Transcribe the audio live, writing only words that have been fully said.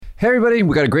Hey everybody,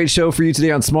 we got a great show for you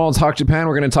today on Small Talk Japan.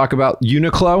 We're going to talk about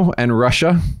Uniqlo and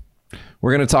Russia.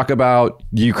 We're going to talk about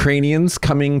Ukrainians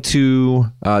coming to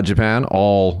Japan,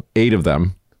 all 8 of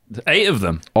them. 8 of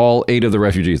them? All 8 of the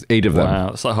refugees, 8 of them. Wow,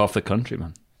 it's like half the country,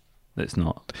 man. It's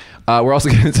not. We're also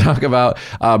going to talk about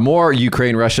more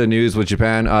Ukraine-Russia news with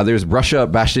Japan. There's Russia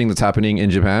bashing that's happening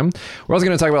in Japan. We're also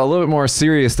going to talk about a little bit more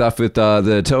serious stuff with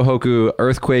the Tohoku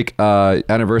earthquake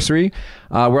anniversary.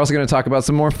 We're also going to talk about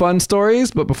some more fun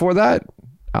stories. But before that,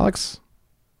 Alex,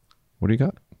 what do you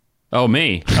got? Oh,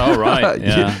 me? Oh, right.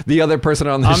 Yeah. The other person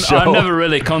on the show. I'm never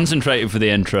really concentrated for the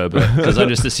intro because I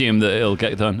just assume that it'll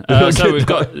get done. So we've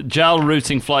got JAL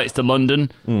routing flights to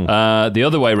London, the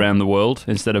other way around the world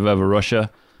instead of over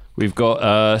Russia. We've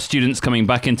got students coming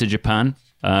back into Japan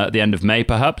at the end of May,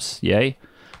 perhaps. Yay.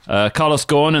 Carlos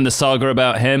Ghosn and the saga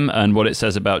about him and what it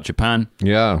says about Japan.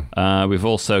 Yeah. We've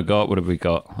also got, what have we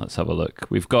got? Let's have a look.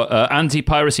 We've got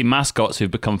anti-piracy mascots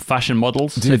who've become fashion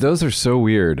models. Dude, those are so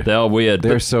weird. They are weird.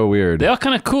 They're so weird. They are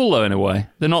kind of cool, though, in a way.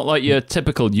 They're not like your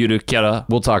typical Yuru Kyara.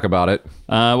 We'll talk about it.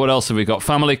 What else have we got?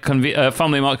 Family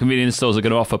Mart convenience stores are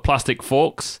going to offer plastic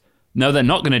forks. No, they're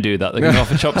not going to do that. They're going to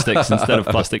offer chopsticks instead of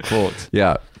plastic forks.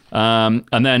 Yeah.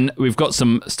 And then we've got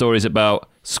some stories about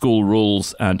school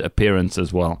rules and appearance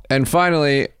as well. And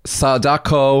finally,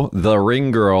 Sadako, the ring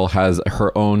girl, has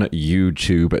her own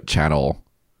YouTube channel.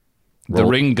 The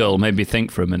ring girl made me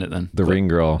think for a minute then. The ring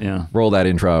girl. Yeah. Roll that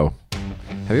intro.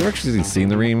 Have you ever actually seen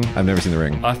The Ring? I've never seen The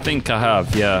Ring. I think I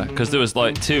have, yeah. Because there was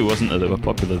like 2, wasn't there, that were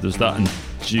popular? There's that and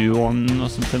Ju-on or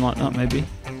something like that, maybe?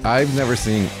 I've never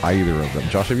seen either of them.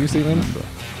 Josh, have you seen them?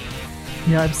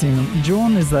 Yeah, I've seen them.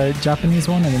 Ju-on is the Japanese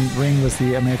one, and then Ring was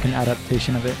the American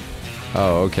adaptation of it.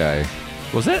 Oh, okay.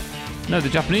 Was it? No, the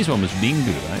Japanese one was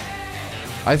Ringu, right?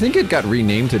 I think it got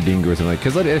renamed to Dingu or something,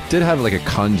 because it did have like a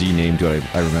kanji name to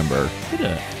it, I remember. Did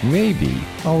it? Maybe.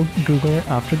 I'll Google it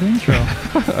after the intro.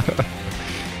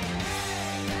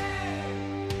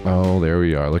 Oh, there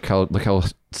we are. Look how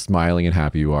smiling and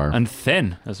happy you are. And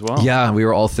thin as well. Yeah, we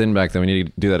were all thin back then. We need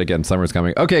to do that again. Summer's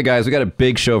coming. Okay, guys, we got a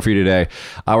big show for you today.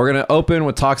 We're going to open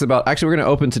with talks about... Actually, we're going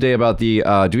to open today about the...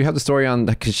 do we have the story on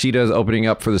Kishida's opening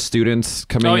up for the students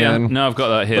coming in? No, I've got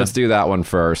that here. Let's do that one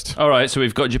first. All right, so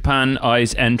we've got Japan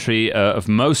eyes entry of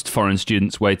most foreign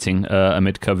students waiting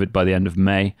amid COVID by the end of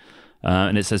May.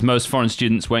 And it says most foreign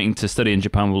students waiting to study in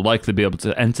Japan will likely be able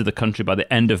to enter the country by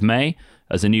the end of May,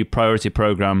 as a new priority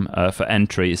program for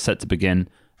entry is set to begin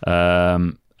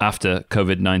after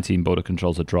COVID-19 border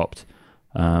controls are dropped.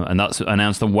 And that's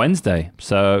announced on Wednesday.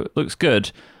 So it looks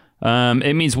good.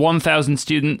 It means 1,000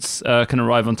 students can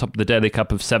arrive on top of the daily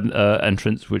cap of 7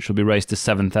 entrants, which will be raised to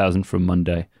 7,000 from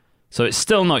Monday. So it's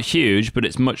still not huge, but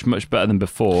it's much, much better than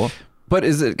before. But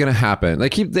is it going to happen?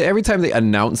 Like every time they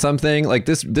announce something, like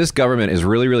this government is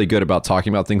really, really good about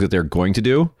talking about things that they're going to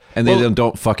do, and they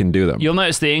don't fucking do them. You'll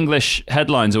notice the English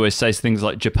headlines always say things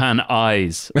like Japan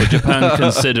eyes, or Japan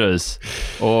considers,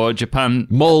 or Japan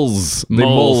moles.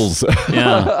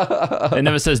 Yeah. It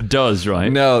never says does, right?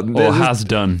 No. Or has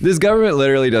done. This government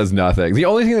literally does nothing. The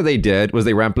only thing that they did was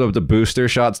they ramped up the booster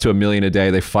shots to 1 million a day.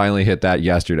 They finally hit that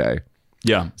yesterday.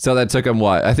 Yeah. So that took them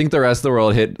what? I think the rest of the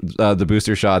world hit the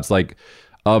booster shots like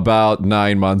about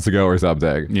 9 months ago or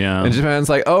something. Yeah. And Japan's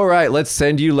like, all right, let's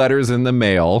send you letters in the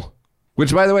mail.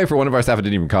 Which, by the way, for one of our staff, it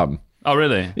didn't even come. Oh,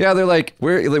 really? Yeah, they're like,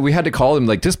 we had to call him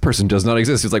like, this person does not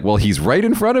exist. He's like, well, he's right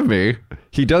in front of me.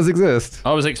 He does exist.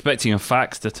 I was expecting a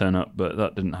fax to turn up, but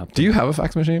that didn't happen. Do you have a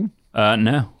fax machine?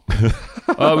 No.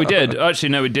 Oh, we did. Actually,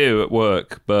 no, we do at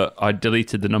work, but I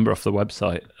deleted the number off the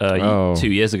website 2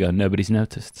 years ago. Nobody's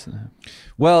noticed. So.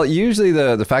 Well, usually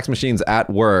the fax machines at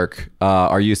work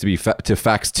are used to be to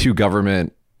fax to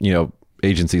government,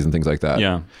 agencies and things like that.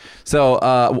 Yeah.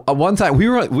 So one time we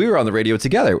were on the radio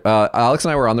together. Alex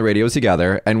and I were on the radio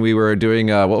together, and we were doing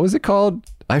what was it called?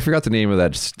 I forgot the name of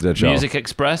that show. Music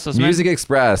Express, wasn't it? Music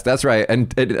Express, that's right.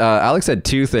 And Alex said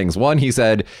 2 things. One, he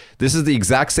said, this is the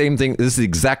exact same thing. This is the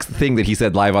exact thing that he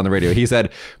said live on the radio. He said,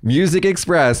 Music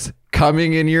Express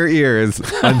coming in your ears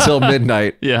until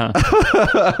midnight. Yeah.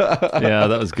 Yeah,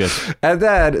 that was good. And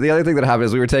then the other thing that happened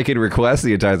is we were taking requests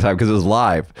the entire time because it was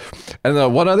live. And the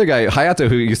one other guy, Hayato,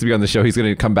 who used to be on the show, he's going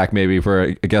to come back maybe for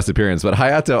a guest appearance. But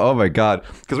Hayato, oh my God,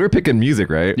 because we were picking music,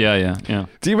 right? Yeah.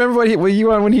 Do you remember what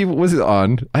you on when he was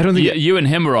on? I don't think you and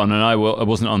him were on, and I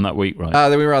wasn't on that week, right?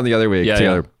 Then we were on the other week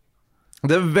together. Yeah.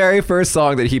 The very first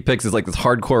song that he picks is like this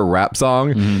hardcore rap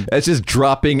song. Mm-hmm. It's just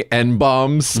dropping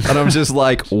N-bombs. And I'm just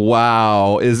like,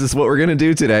 wow, is this what we're going to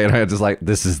do today? And I'm just like,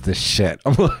 this is the shit.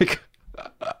 I'm like...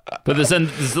 But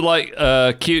there's like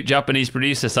a cute Japanese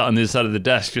producer sat on the other side of the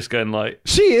desk just going like...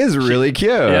 She is really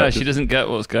cute. Yeah, she doesn't get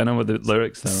what's going on with the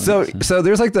lyrics. Though, so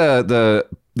there's like the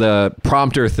the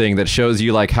prompter thing that shows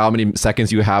you like how many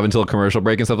seconds you have until a commercial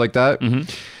break and stuff like that.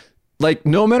 Like,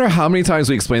 no matter how many times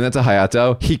we explained that to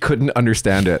Hayato, he couldn't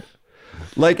understand it.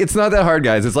 Like, it's not that hard,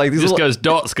 guys. It's like these Just little, goes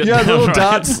dots. Go yeah, down, the little right?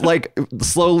 dots like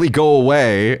slowly go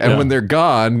away, and when they're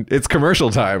gone, it's commercial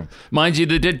time. Mind you,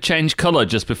 they did change color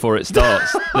just before it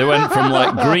starts. They went from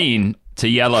like green to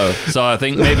yellow. So I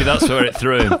think maybe that's where it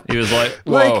threw him. He was like,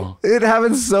 whoa. Like, it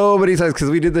happened so many times because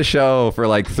we did the show for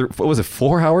like, what was it,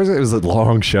 4 hours? It was a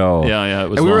long show. Yeah, it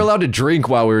was And we were long. allowed to drink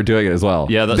while we were doing it as well.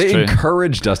 Yeah, that's they true.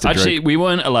 encouraged us to Actually, drink. we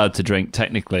weren't allowed to drink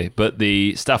technically, but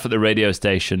the staff at the radio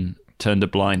station turned a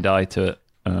blind eye to it.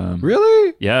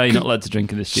 Really? Yeah, you're not allowed to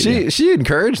drink in the studio. She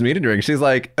encouraged me to drink. She's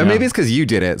like, maybe it's because you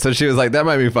did it. So she was like, that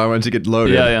might be fun once you get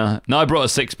loaded. Yeah. No, I brought a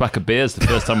 6-pack of beers the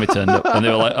first time we turned up, and they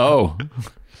were like, "Oh,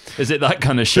 is it that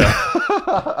kind of show?"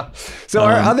 So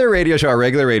our other radio show, our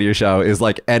regular radio show, is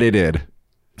like edited.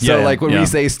 So Yeah, like when yeah. we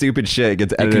say stupid shit, it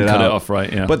gets You edited can cut out. it off,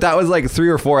 right? Yeah. But that was like 3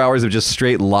 or 4 hours of just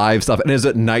straight live stuff, and it was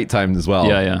at nighttime as well.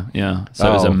 Yeah. So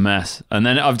it was Oh. a mess. And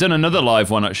then I've done another live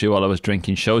one actually while I was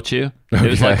drinking shochu. It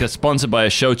was Okay. like sponsored by a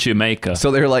shochu maker. So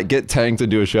they were like, get Tang to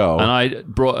do a show. And I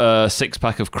brought a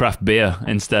 6-pack of craft beer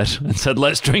instead and said,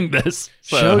 let's drink this.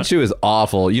 So, Shochu is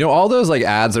awful. You know, all those like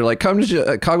ads are like, come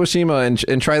to Kagoshima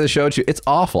and try the shochu. It's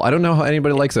awful. I don't know how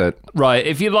anybody likes it. right.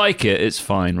 If you like it, it's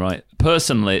fine, right?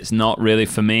 Personally, it's not really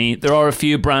for me. There are a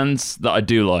few brands that I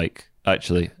do like,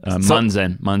 actually.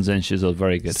 Manzen shoes are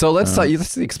very good. So let's talk.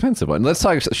 That's the expensive one. Let's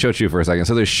talk shochu for a second.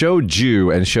 So there's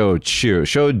shoju and shochu.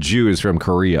 Shoju is from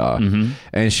Korea,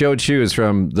 and shochu is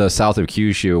from the south of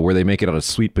Kyushu, where they make it out of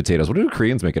sweet potatoes. What do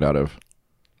Koreans make it out of?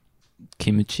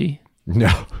 Kimchi?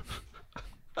 No,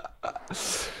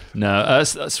 No,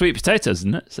 sweet potatoes,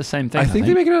 isn't it? It's the same thing. I think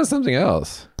they make it out of something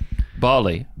else.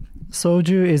 barley.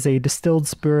 Soju is a distilled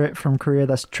spirit from Korea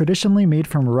that's traditionally made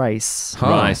from rice. Huh.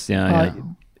 Rice, yeah.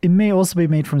 It may also be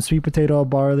made from sweet potato,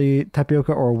 barley,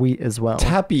 tapioca, or wheat as well.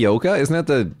 Tapioca, isn't that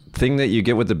the thing that you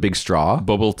get with the big straw?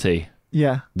 Bubble tea.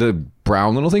 Yeah, The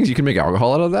brown little things. You can make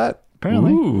alcohol out of that.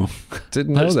 apparently. Ooh.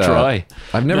 Didn't know Let's that. try.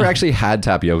 I've never actually had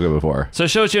tapioca before. So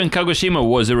shochu in Kagoshima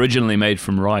was originally made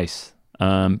from rice,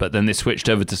 but then they switched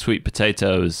over to sweet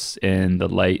potatoes in the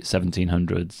late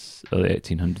 1700s, early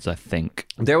 1800s, I think.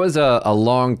 There was a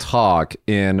long talk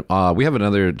in we have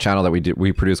another channel that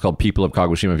we produce called People of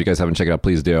Kagoshima. If you guys haven't checked it out,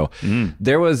 please do.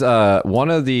 There was one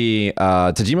of the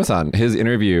Tajima-san, his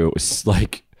interview was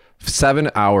like 7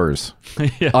 hours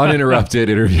uninterrupted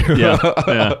interview. Yeah.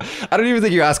 I don't even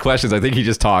think you asked questions. I think he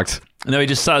just talked. No, he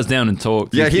just sat us down and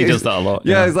talked. Yeah, he does that a lot.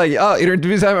 Yeah, he's like, oh,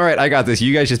 interview time. All right, I got this.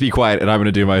 You guys just be quiet, and I'm going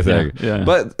to do my thing. Yeah.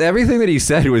 But everything that he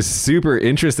said was super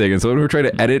interesting. And so when we were trying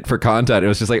to edit for content, it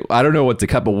was just like, I don't know what to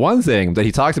cut. But one thing that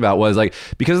he talked about was like,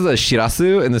 because of the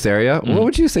shirasu in this area, what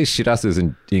would you say shirasu is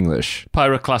in English?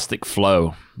 Pyroclastic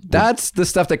flow. That's the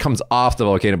stuff that comes off the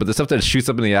volcano, but the stuff that shoots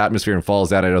up in the atmosphere and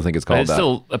falls down, I don't think it's called It's that.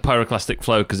 still a pyroclastic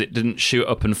flow because it didn't shoot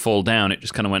up and fall down. It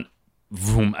just kind of went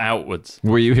vroom outwards.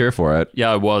 Were you here for it?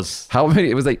 Yeah, I was How many?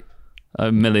 It was like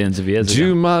millions of years ago.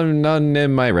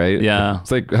 Jumananimai, right? Yeah.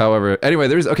 It's like, however. Anyway,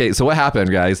 so what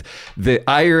happened, guys? The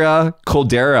Ira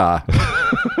caldera,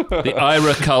 The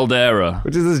Ira caldera.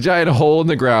 which is this giant hole in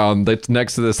the ground that's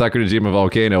next to the Sakurajima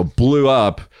volcano, blew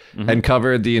up and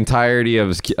covered the entirety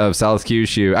of South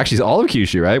Kyushu. Actually, all of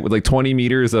Kyushu, right? With like 20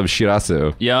 meters of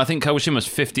shirasu. Yeah, I think Kagoshima was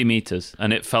 50 meters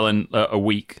and it fell in a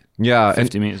week. Yeah.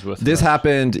 50 meters worth. This of that.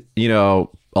 happened,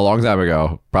 a long time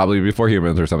ago, probably before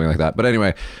humans or something like that. But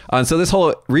anyway, so this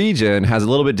whole region has a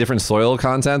little bit different soil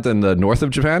content than the north of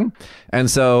Japan. And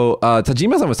so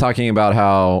Tajima-san was talking about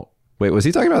how, wait, was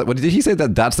he talking about, what did he say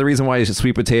that that's the reason why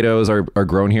sweet potatoes are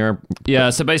grown here? Yeah,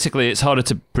 so basically it's harder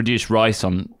to produce rice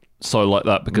on soil like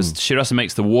that because shirasu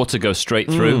makes the water go straight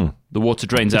through. The water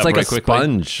drains out like very a quickly.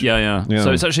 sponge. Yeah. Yeah.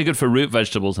 So it's actually good for root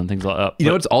vegetables and things like that. You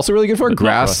know what's also really good for? Not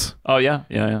Grass. Oh, yeah.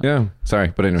 Yeah,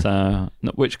 sorry, but anyway. So,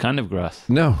 which kind of grass?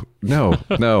 No.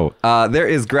 There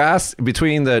is grass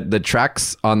between the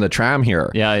tracks on the tram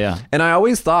here. Yeah. And I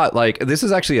always thought, like, this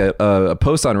is actually a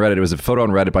post on Reddit. It was a photo on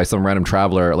Reddit by some random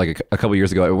traveler, like a couple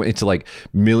years ago. It went into like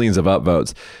millions of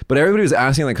upvotes. But everybody was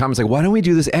asking in the comments, like, why don't we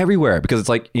do this everywhere? Because it's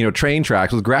like, train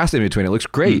tracks with grass in between. It looks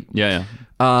great. Yeah.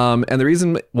 And the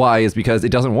reason why is because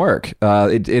it doesn't work.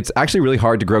 It's actually really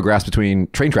hard to grow grass between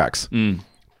train tracks.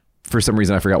 For some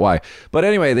reason, I forgot why. But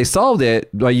anyway, they solved it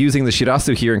by using the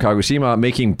shirasu here in Kagoshima,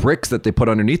 making bricks that they put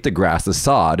underneath the grass, the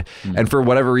sod. And for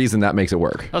whatever reason, that makes it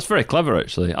work. That's very clever,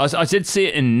 actually. I did see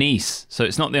it in Nice, so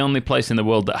it's not the only place in the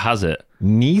world that has it.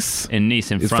 Nice? In Nice,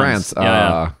 in It's France. France.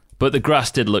 Yeah. But the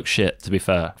grass did look shit, to be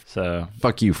fair. So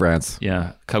Fuck you, France.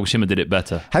 yeah, Kagoshima did it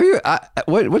better. Have you?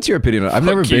 What's your opinion on? I've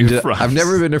never you, been to. France. I've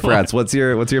never been to France. What's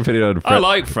your opinion on France? I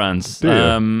like France. Do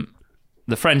you?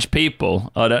 The French people,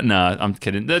 I don't know. I'm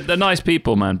kidding. They're nice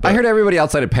people, man. But I heard everybody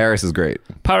outside of Paris is great.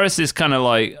 Paris is kind of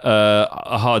like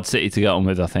a hard city to get on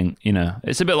with, I think. You know,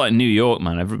 it's a bit like New York,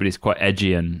 man. Everybody's quite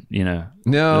edgy and, you know.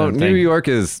 No, their New thing. York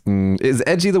is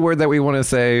edgy the word that we want to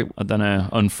say? I don't know,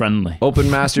 unfriendly. Open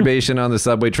masturbation on the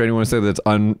subway train. We want to say that's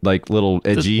like little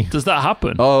edgy. Does that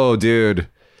happen? Oh, dude.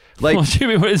 Like, What do you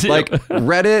mean? What is it? like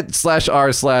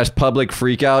Reddit/r/public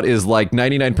freakout is like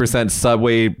 99%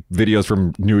 subway videos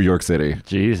from New York City.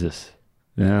 Jesus.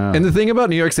 Yeah. And the thing about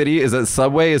New York City is that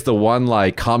subway is the one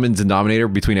like common denominator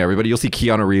between everybody. You'll see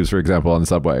Keanu Reeves, for example, on the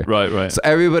subway. Right. So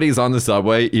everybody's on the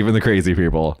subway, even the crazy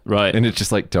people. Right. And it's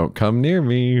just like, don't come near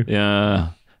me. Yeah.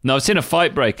 No, I've seen a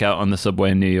fight break out on the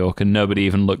subway in New York and nobody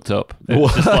even looked up.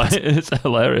 It's just like, it's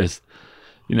hilarious.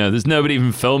 You know, there's nobody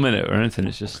even filming it or anything.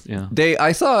 It's just, yeah.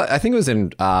 I think it was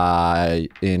in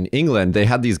England, they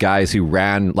had these guys who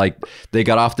ran, like, they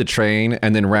got off the train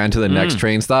and then ran to the next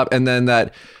train stop. And then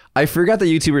I forgot the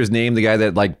YouTuber's name, the guy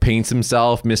that like paints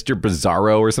himself, Mr.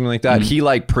 Bizarro or something like that. He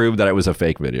like proved that it was a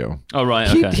fake video. Oh, right.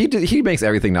 He, Okay. he makes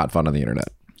everything not fun on the internet.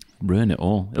 Ruin it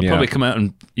all. He'll Yeah. probably come out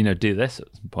and, you know, do this at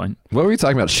some point. What were we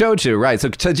talking about? Shochu, right? So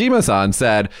Tajima-san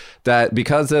said that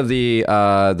because of the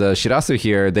shirasu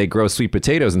here, they grow sweet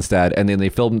potatoes instead, and then they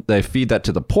feed that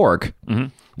to the pork,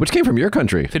 which came from your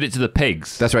country. Feed it to the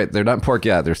pigs. That's right. They're not pork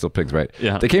yet. They're still pigs, right?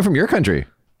 Yeah. They came from your country,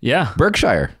 Yeah.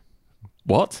 Berkshire,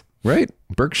 What? right?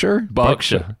 Berkshire.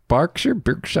 Berkshire. Berkshire.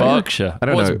 Berkshire. I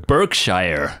don't What's know.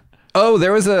 Berkshire? Oh,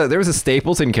 there was a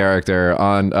Stapleton character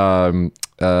on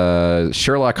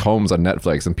Sherlock Holmes on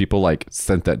Netflix, and people like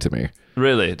sent that to me.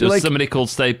 Really? There's like- somebody called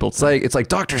Stapleton. It's like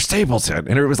Dr. Stapleton, and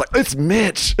everyone was like, it's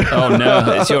Mitch. Oh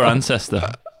no, it's your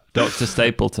ancestor, Dr.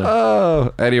 Stapleton.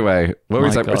 Oh, anyway, what were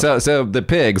we My talking? God. So the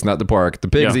pigs, not the pork. The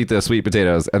pigs Yeah. eat the sweet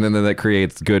potatoes, and then that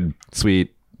creates good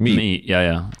sweet meat. Meat,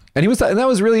 yeah. And that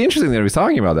was really interesting that he was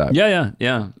talking about that.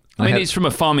 Yeah. I mean, he's from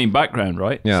a farming background,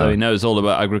 right? Yeah. So he knows all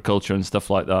about agriculture and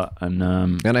stuff like that. And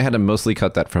And I had to mostly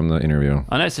cut that from the interview.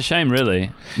 I know it's a shame,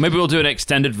 really. Maybe we'll do an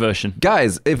extended version.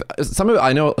 Guys, if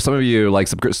I know some of you like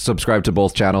subscribe to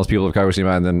both channels, People of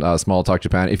Kagoshima and then Small Talk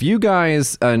Japan. If you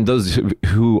guys and those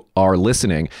who are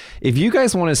listening, if you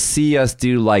guys want to see us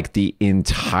do like the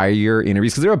entire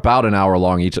interviews, because they're about an hour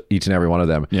long each and every one of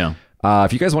them. Yeah.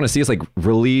 If you guys want to see us like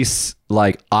release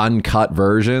like uncut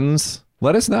versions,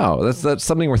 let us know. That's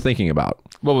something we're thinking about.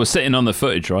 Well, we're sitting on the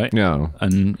footage, right? Yeah.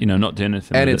 And, you know, not doing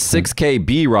anything. And with it's it. 6K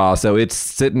B raw, so it's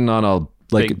sitting on a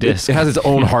like Big disc. it has its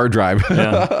own hard drive.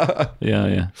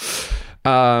 Yeah.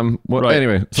 Well, Right.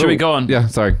 anyway, Should we go on? Yeah,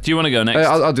 sorry. Do you want to go next?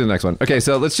 I'll do the next one. Okay,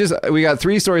 so we got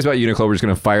 3 stories about Uniqlo. We're just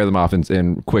going to fire them off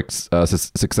in quick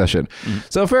succession.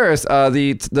 So first,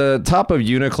 the top of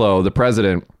Uniqlo, the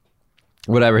president,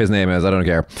 whatever his name is, I don't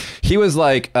care. He was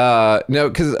like, no,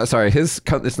 because, sorry,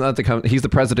 it's not he's the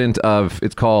president of,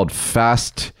 it's called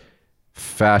Fast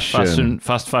Fashion.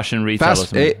 Fast fashion retail. or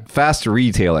something. Fast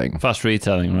Retailing. Fast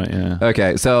retailing, right? Yeah.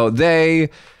 Okay, so they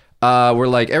were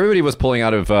like, everybody was pulling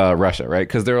out of Russia, right?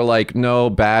 Because they were like, no,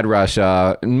 bad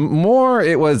Russia. More,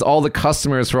 it was all the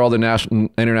customers for all the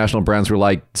international brands were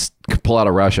like, pull out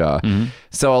of Russia.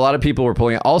 So a lot of people were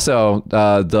pulling out. Also,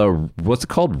 what's it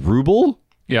called? Ruble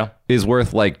Yeah. is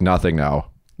worth like nothing now.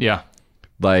 Yeah.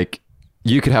 Like,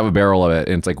 you could have a barrel of it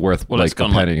and it's like worth Well, like it's a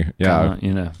gone penny. Yeah.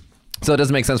 you know. So it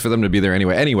doesn't make sense for them to be there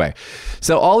anyway.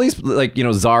 So all these, like, you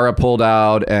know, Zara pulled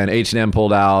out and H&M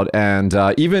pulled out, and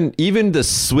even the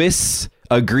Swiss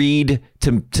agreed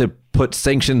to put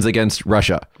sanctions against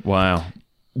Russia. Wow.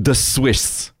 The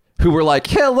Swiss, who were like,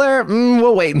 Hitler,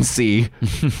 we'll wait and see.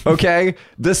 Okay,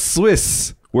 the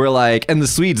Swiss were like, and the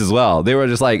Swedes as well. They were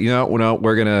just like, no,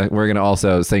 we're gonna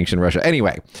also sanction Russia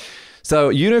anyway.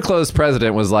 So Uniqlo's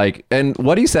president was like, and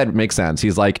what he said makes sense.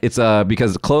 He's like, it's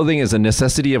because clothing is a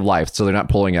necessity of life, so they're not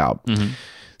pulling out.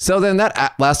 So then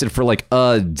that lasted for like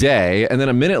a day, and then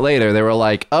a minute later they were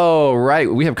like, oh right,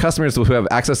 we have customers who have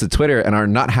access to Twitter and are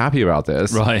not happy about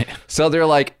this. Right. So they're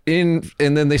like and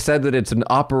then they said that it's an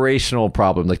operational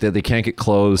problem, like that they can't get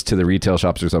clothes to the retail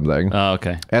shops or something. Oh,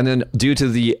 okay. And then due to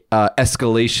the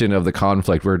escalation of the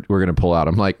conflict, we're gonna pull out.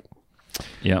 I'm like,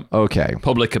 Yeah. okay,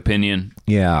 Public opinion.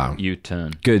 yeah.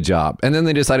 U-turn. Good job. And then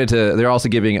they decided they're also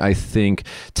giving, I think,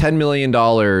 $10 million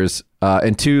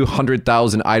and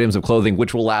 200,000 items of clothing,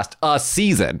 which will last a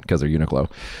season because they're Uniqlo.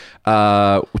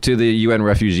 to the UN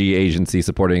refugee agency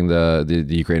supporting the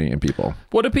Ukrainian people.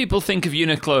 What do people think of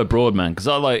Uniqlo abroad, man? Because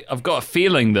I've got a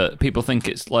feeling that people think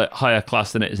it's like higher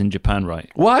class than it is in Japan, right?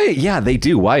 Why? Yeah, they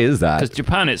do. Why is that? Because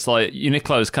Japan, it's like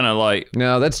Uniqlo is kind of like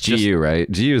No, that's GU,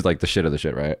 right? GU is like the shit of the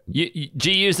shit, right?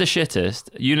 GU's the shittest.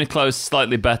 Uniqlo's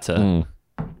slightly better.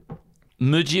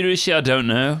 Mujirushi, I don't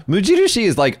know. Mujirushi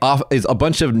is a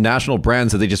bunch of national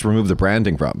brands that they just remove the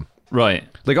branding from. Right.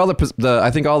 Like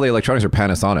I think all the electronics are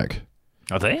Panasonic.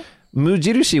 Are they?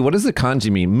 Mujirushi, what does the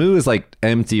kanji mean? Mu is like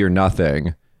empty or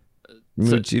nothing.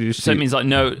 Mujirushi. So it means like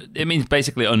no, it means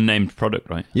basically unnamed product,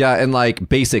 right? Yeah, and like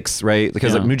basics, right?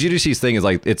 Because like Mujirushi's thing is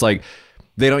like, it's like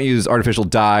they don't use artificial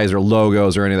dyes or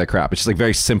logos or any of that crap. It's just like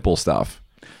very simple stuff.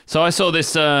 So I saw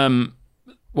this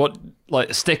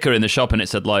sticker in the shop, and it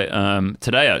said like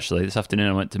today, actually this afternoon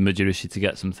I went to Mujirushi to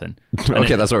get something.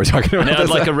 Okay, that's what we're talking about. And it had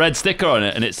like a red sticker on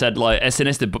it, and it said like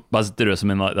SNS Buzzed or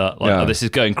something like that. Like, oh, this is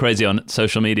going crazy on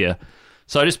social media.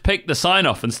 So I just picked the sign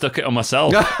off and stuck it on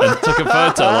myself and took a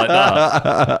photo like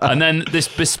that. And then this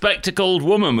bespectacled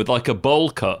woman with like a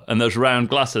bowl cut and those round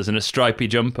glasses and a stripy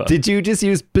jumper. Did you just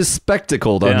use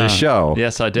bespectacled on this show?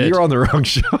 Yes, I did. You're on the wrong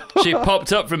show. She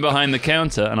popped up from behind the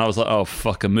counter, and I was like, oh,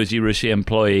 fuck, a Mujirushi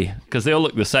employee. Because they all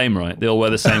look the same, right? They all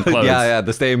wear the same clothes. Yeah,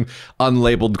 the same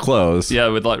unlabeled clothes. Yeah,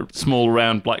 with like small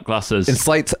round black glasses. And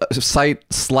slight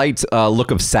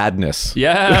look of sadness.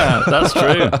 Yeah, that's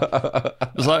true.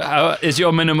 It's like, how is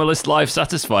your minimalist life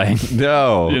satisfying?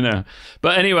 No. You know.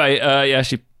 But anyway,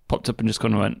 she popped up and just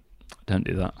kind of went, don't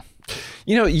do that.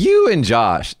 You know, you and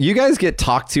Josh, you guys get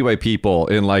talked to by people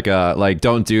in like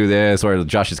don't do this, or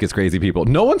Josh just gets crazy people.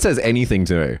 No one says anything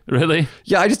to me. Really?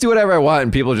 Yeah, I just do whatever I want,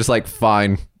 and people are just like,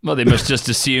 fine. Well, they must just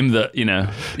assume that, you know,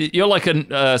 you're like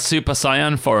a Super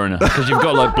Saiyan foreigner because you've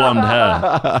got like blonde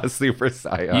hair. Super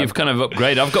Saiyan. You've kind of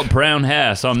upgraded. I've got brown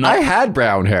hair, so I'm not. I had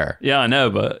brown hair. Yeah, I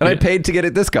know, but. And I paid to get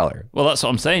it this color. Well, that's what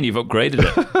I'm saying. You've upgraded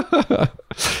it.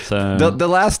 So the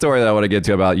last story that I want to get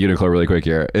to about Uniqlo really quick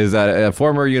here is that a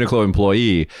former Uniqlo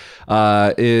employee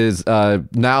is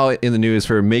now in the news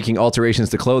for making alterations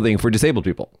to clothing for disabled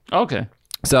people. Okay.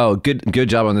 So good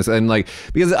job on this. And like,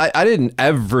 because I didn't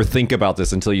ever think about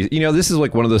this until you know, this is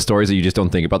like one of those stories that you just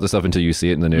don't think about this stuff until you see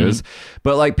it in the news.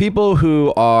 But like people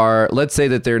who are, let's say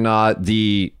that they're not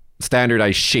the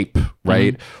standardized shape,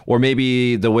 right? Or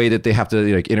maybe the way that they have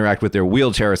to like interact with their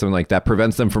wheelchair or something like that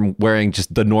prevents them from wearing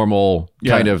just the normal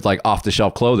kind of like off the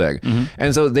shelf clothing.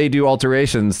 And so they do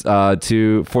alterations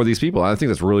for these people. I think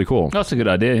that's really cool. That's a good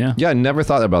idea. Yeah. Yeah. I never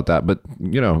thought about that, but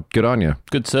you know, good on you.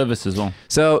 Good service as well.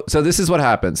 So this is what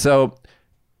happens. So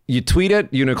you tweet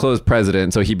at Uniqlo's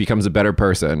president so he becomes a better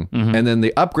person. And then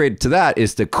the upgrade to that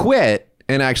is to quit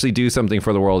and actually do something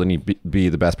for the world and you be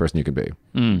the best person you can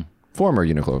be. Former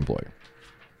Uniqlo employee.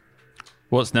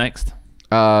 What's next?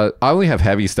 I only have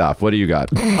heavy stuff. What do you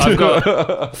got? I've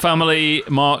got Family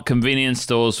Mart convenience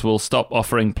stores will stop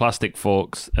offering plastic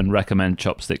forks and recommend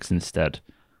chopsticks instead.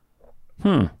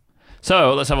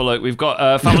 So let's have a look. We've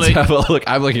got Family... Let's have a look.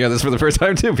 I'm looking at this for the first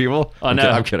time too, people. I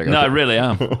know. I'm kidding. No, I really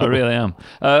am. I really am.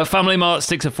 Family Mart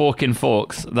sticks a fork in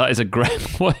forks. That is a great...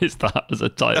 What is that as a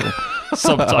title?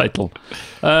 Subtitle.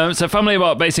 So Family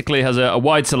Mart basically has a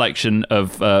wide selection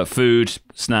of food,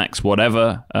 snacks,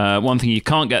 whatever. One thing you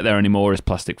can't get there anymore is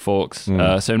plastic forks.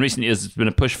 So in recent years, there's been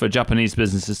a push for Japanese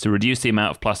businesses to reduce the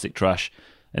amount of plastic trash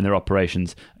in their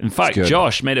operations. In fact,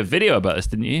 Josh made a video about this,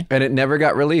 didn't you? And it never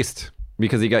got released.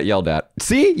 Because he got yelled at.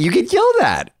 See? You get yelled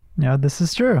at. Yeah, this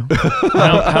is true.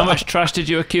 How much trash did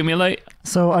you accumulate?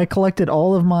 So I collected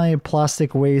all of my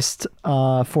plastic waste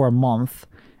for a month.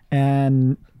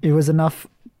 And it was enough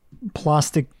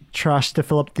plastic trash to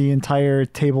fill up the entire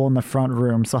table in the front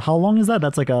room. So how long is that?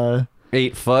 That's like a...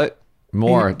 8 foot.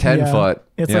 More. 10 foot.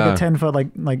 It's like a 10 foot,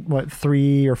 like what,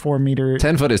 3 or 4 meter...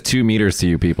 10 foot is 2 meters to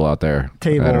you people out there.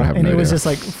 Table. And it was just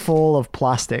like full of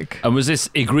plastic. And was this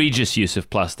egregious use of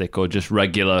plastic or just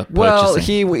regular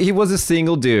purchasing? Well, he was a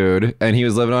single dude and he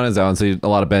was living on his own. So a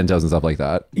lot of bentos and stuff like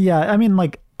that. Yeah. I mean,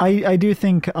 like, I do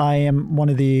think I am one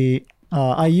of the...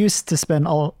 I used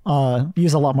to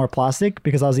use a lot more plastic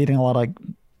because I was eating a lot of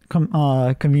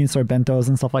like convenience store bentos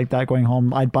and stuff like that going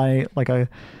home. I'd buy like an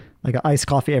iced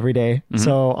coffee every day.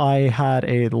 So I had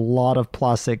a lot of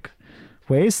plastic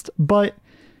waste, but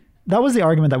that was the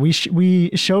argument that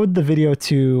we showed the video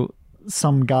to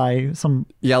some guy,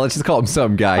 yeah, let's just call him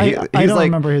some guy. I don't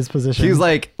remember his position. He's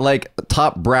like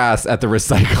top brass at the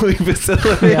recycling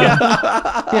facility.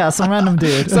 Yeah, some random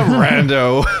dude. Some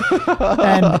rando.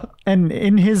 and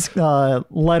in his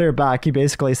letter back, he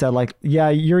basically said like, yeah,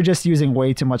 you're just using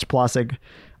way too much plastic.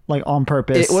 like on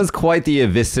purpose. It was quite the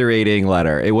eviscerating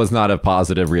letter. It was not a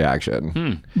positive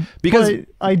reaction. Because But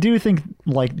I do think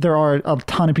like there are a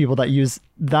ton of people that use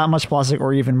that much plastic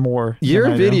or even more. your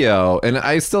than I do. video, and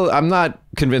I'm not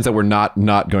convinced that we're not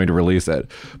going to release it,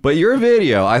 but your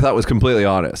video I thought was completely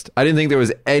honest. I didn't think there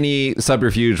was any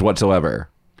subterfuge whatsoever.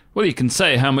 Well, you can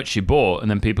say how much you bought,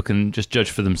 and then people can just judge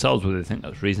for themselves whether they think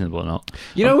that's reasonable or not.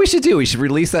 You know what we should do? We should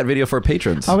release that video for our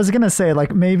patrons. I was gonna say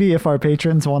like maybe if our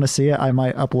patrons want to see it, I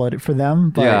might upload it for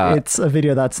them. But Yeah. it's a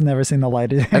video that's never seen the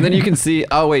light of day. And then you can see,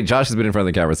 oh wait, Josh has been in front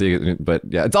of the camera. So but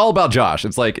yeah, it's all about Josh.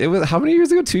 It's like, it was how many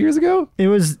years ago? 2 years ago? It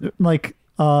was like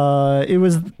it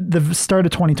was the start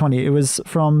of 2020. It was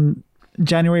from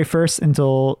January 1st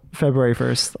until February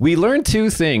 1st. We learned two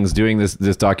things doing this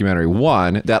documentary.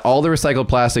 One, that all the recycled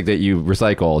plastic that you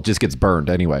recycle just gets burned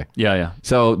anyway. Yeah.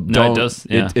 So No, it does,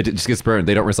 yeah. it just gets burned.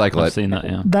 They don't recycle I've it. seen that,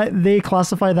 yeah. That they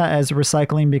classify that as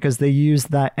recycling because they use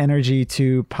that energy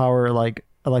to power like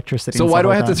electricity. So and why stuff do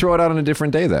I like have to that. throw it out on a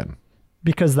different day then?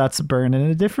 Because that's burned in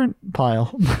a different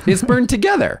pile. It's burned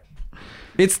together.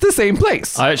 It's the same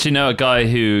place. I actually know a guy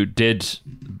who did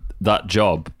that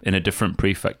job in a different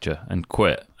prefecture and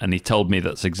quit, and he told me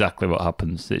that's exactly what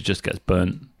happens. It just gets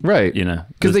burnt. Right. You know,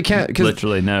 Because they there's can't. Because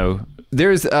literally no.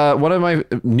 there's one of my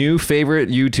new favorite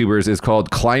YouTubers is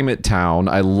called Climate Town.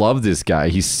 I love this guy.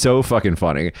 He's so fucking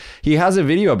funny. He has a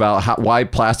video about why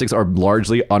plastics are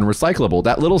largely unrecyclable.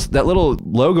 That little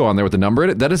logo on there with the number in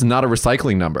it, that is not a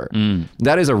recycling number.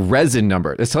 That is a resin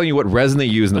number. It's telling you what resin they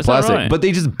use in the Is that plastic. right? But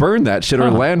they just burn that shit or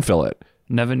landfill it.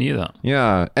 Never knew that.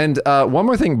 Yeah. And one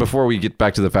more thing before we get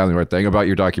back to the Family Mart thing about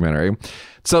your documentary.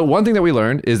 So one thing that we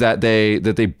learned is that they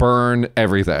burn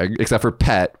everything except for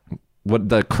PET. What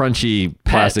the crunchy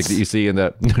plastic Pets? that you see in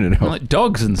the no. Like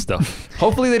dogs and stuff.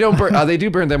 Hopefully they don't burn. They do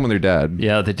burn them when they're dead.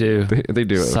 Yeah, they do. They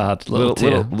do. Sad little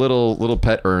tear. little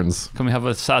pet urns. Can we have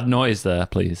a sad noise there,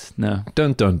 please? No.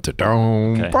 Dun dun dun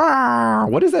dun. Okay. Bah!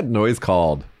 What is that noise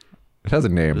called? It has a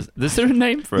name. Is there a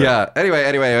name for it? Yeah.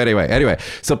 Anyway.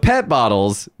 So PET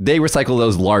bottles, they recycle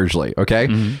those largely. Okay.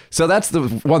 So that's the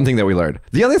one thing that we learned.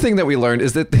 The other thing that we learned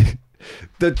is that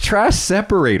the trash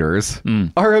separators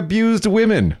are abused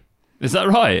women. Is that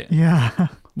right? Yeah.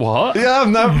 What? Yeah,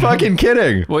 I'm not fucking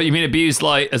kidding. What, you mean abused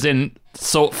like as in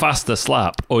salt faster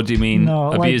slap? Or do you mean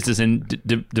No, abused like- as in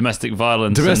domestic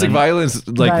violence? Domestic and then- violence,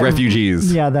 like That-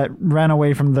 refugees. Yeah, that ran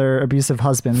away from their abusive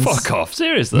husbands. Fuck off.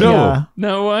 Seriously? No. Yeah.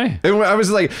 No way. And I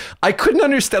was like, I couldn't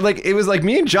understand. Like, it was like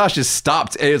me and Josh just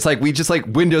stopped, and it's like we just like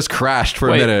windows crashed for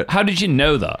a Wait, minute how did you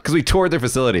know that? because we toured their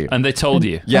facility. And they told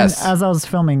you? Yes. And as I was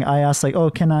filming, I asked like, "Oh,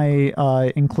 can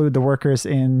I include the workers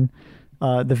in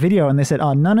the video?" And they said,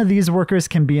 "None of these workers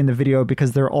can be in the video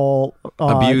because they're all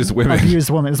Abused women."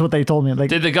 Abused women is what they told me. Like,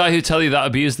 Did the guy who tell you that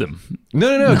abuse them?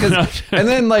 No. 'Cause- and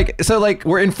then so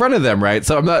we're in front of them, right?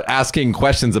 So I'm not asking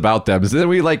questions about them. So then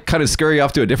we like kind of scurry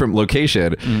off to a different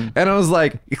location. And I was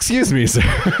like, "Excuse me, sir.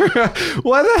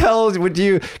 Why the hell would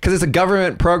you?" Because it's a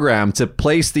government program to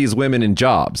place these women in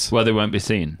jobs Where they won't be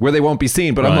seen. where they won't be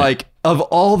seen. But I'm Right. like, of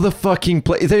all the fucking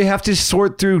they have to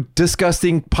sort through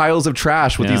disgusting piles of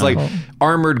trash with these Yeah. like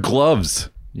armored gloves.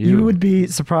 you would be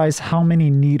surprised how many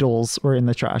needles were in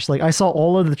the trash. Like, I saw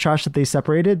all of the trash that they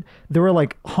separated. There were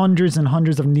like hundreds and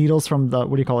hundreds of needles from the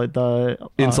the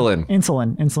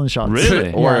insulin shots.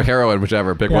 Really? Or Yeah. heroin,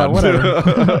 whichever. Pick Yeah, one. whatever.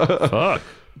 Fuck.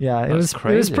 Yeah, it That's was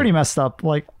crazy. pretty messed up.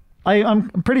 Like, I'm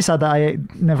pretty sad that I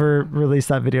never released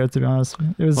that video, to be honest.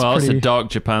 It was Well, it's pretty. a dark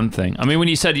Japan thing. I mean, when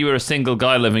you said you were a single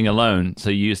guy living alone,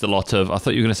 so you used a lot of, I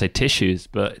thought you were going to say tissues,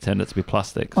 but it turned out to be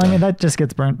plastic. I mean, that just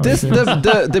gets burnt. This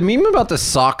obviously. the meme about the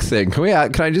sock thing. Can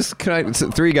I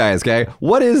three guys, okay?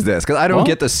 What is this? Because I don't What?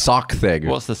 get the sock thing.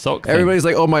 What's the sock thing? Everybody's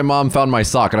like, "Oh, my mom found my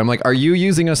sock," and I'm like, "Are you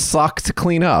using a sock to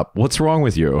clean up? What's wrong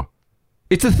with you?"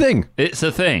 It's a thing. It's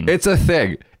a thing. It's a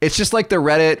thing. It's just like the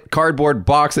Reddit cardboard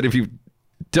box. And if you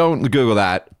don't Google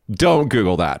that, don't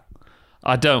Google that.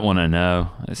 I don't want to know.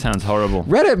 It sounds horrible.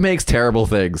 Reddit makes terrible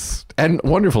things and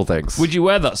wonderful things. Would you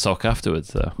wear that sock afterwards,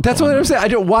 though? That's what I'm saying. I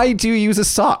don't. Why do you use a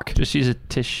sock? Just use a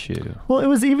tissue. Well, it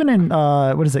was even in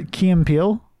what is it, Key and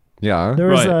Peele? Yeah. There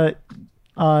was Right.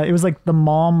 it was like the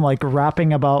mom like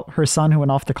rapping about her son who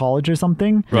went off to college or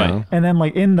something. Right. Yeah. And then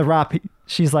like in the rap,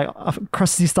 she's like, "A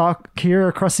crusty sock here,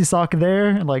 a crusty sock there."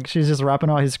 And, like, she's just rapping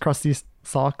about his crusty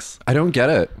socks. I don't get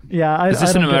it. Yeah. Is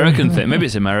this an American thing? Maybe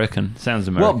it's American. Sounds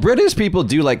Well, American. British people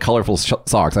do like colorful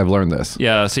socks. I've learned this.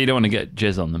 Yeah, so you don't want to get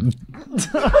jizz on them.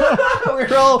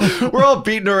 we're all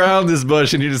beating around this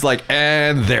bush, and you're just like,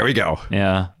 and there we go.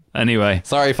 Yeah. Anyway.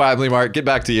 Sorry, Family Mart. Get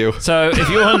back to you. So if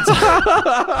you want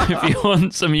if you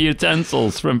want some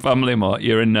utensils from Family Mart,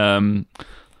 you're in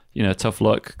tough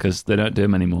luck because they don't do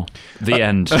them anymore. The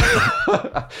end.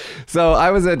 So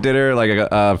I was at dinner like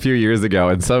a few years ago,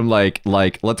 and some like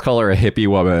let's call her a hippie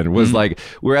woman was like,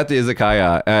 we're at the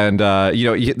izakaya, and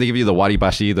they give you the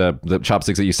waribashi, the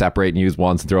chopsticks that you separate and use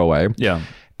once and throw away. Yeah.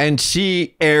 And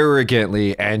she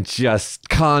arrogantly and just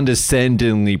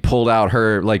condescendingly pulled out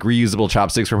her like reusable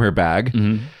chopsticks from her bag.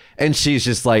 And she's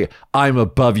just like, I'm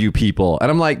above you people. And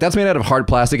I'm like, that's made out of hard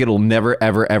plastic. It'll never,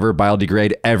 ever, ever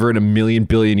biodegrade ever in a million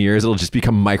billion years. It'll just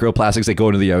become microplastics that go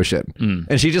into the ocean.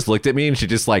 And she just looked at me and she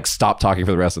just like stopped talking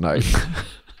for the rest of the night.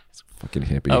 It's fucking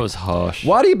hippie. That was harsh.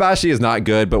 Waribashi is not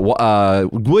good, but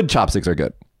wood chopsticks are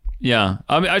good. Yeah.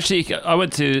 I mean, actually, I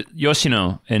went to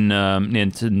Yoshino in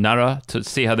near to Nara to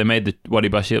see how they made the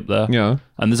waribashi up there. Yeah.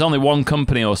 And there's only one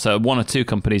company or so, one or two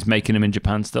companies making them in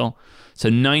Japan still. So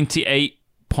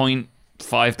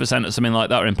 98.5% or something like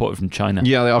that are imported from China.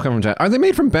 Yeah, they all come from China. Are they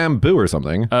made from bamboo or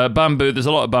something? Bamboo. There's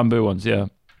a lot of bamboo ones. Yeah.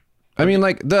 I mean,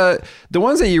 like the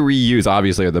ones that you reuse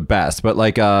obviously are the best, but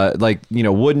like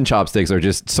wooden chopsticks are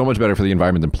just so much better for the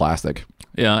environment than plastic.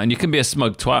 Yeah, and you can be a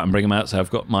smug twat and bring them out. So I've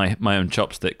got my own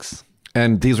chopsticks.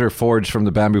 And these were forged from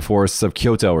the bamboo forests of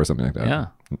Kyoto or something like that. Yeah,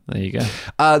 there you go.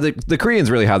 The Koreans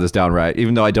really have this down right,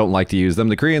 even though I don't like to use them.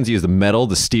 The Koreans use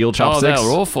the steel chopsticks. Oh,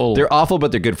 they're awful. They're awful,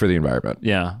 but they're good for the environment.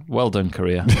 Yeah, well done,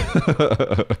 Korea.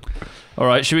 All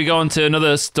right, should we go on to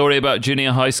another story about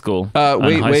junior high school?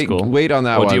 Wait on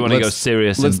that one. Or do you want to go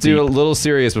serious? Let's do a little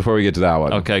serious before we get to that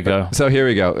one. Okay, go. So here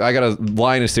we go. I got a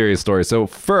line of serious stories. So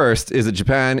first is that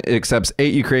Japan accepts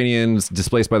 8 Ukrainians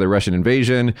displaced by the Russian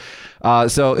invasion.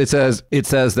 So it says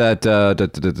that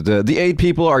the 8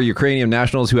 people are Ukrainian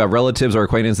nationals who have relatives or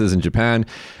acquaintances in Japan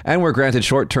and were granted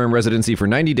short-term residency for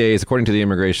 90 days, according to the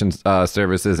Immigration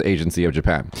Services Agency of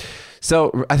Japan.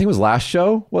 So I think it was last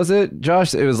show, was it,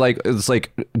 Josh? It was like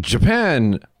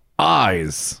Japan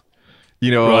eyes,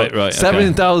 right,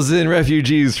 7,000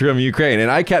 refugees from Ukraine. And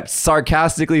I kept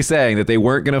sarcastically saying that they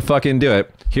weren't going to fucking do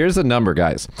it. Here's the number,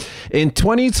 guys. In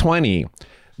 2020,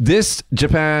 this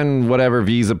Japan, whatever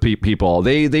visa people,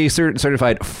 they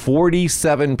certified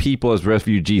 47 people as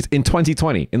refugees in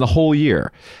 2020, in the whole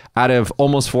year, out of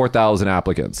almost 4,000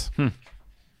 applicants.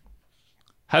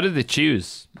 How did they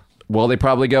choose? Well, they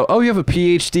probably go, oh, you have a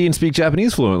PhD and speak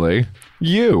Japanese fluently.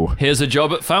 Here's a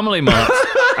job at Family Mart.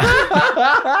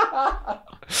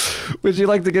 Would you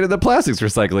like to get in the plastics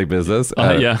recycling business?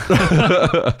 Yeah.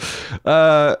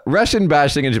 Russian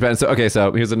bashing in Japan. So here's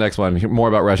the next one. More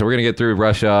about Russia. We're going to get through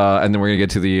Russia, and then we're going to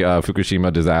get to the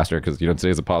Fukushima disaster, because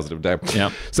today's a positive day.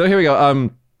 Yeah. So here we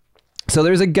go. So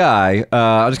there's a guy,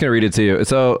 I'm just going to read it to you.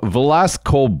 So Vlas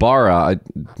Kolbara,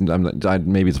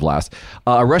 maybe it's Vlas,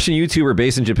 a Russian YouTuber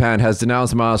based in Japan, has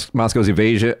denounced Moscow's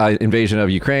invasion of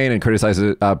Ukraine and criticized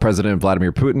President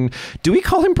Vladimir Putin. Do we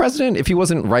call him president if he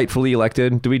wasn't rightfully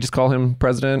elected? Do we just call him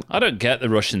president? I don't get the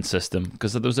Russian system,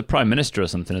 because there was a prime minister or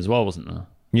something as well, wasn't there?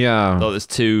 Yeah. I thought there's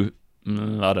two,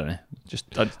 I don't know.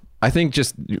 I think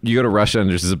just you go to Russia and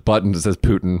there's a button that says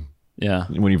Putin. Yeah.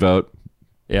 When you vote.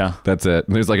 Yeah. That's it.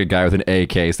 And there's like a guy with an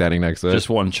AK standing next to it. Just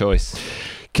one choice.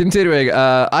 Continuing,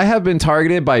 I have been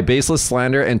targeted by baseless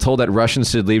slander and told that Russians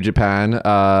should leave Japan.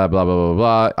 Blah blah blah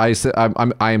blah. I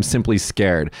am simply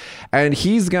scared. And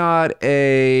he went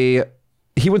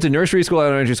to nursery school,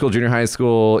 elementary school, junior high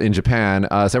school in Japan.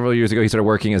 Several years ago, he started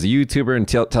working as a YouTuber and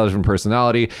television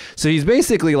personality. So he's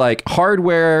basically like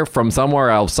hardware from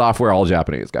somewhere else, software all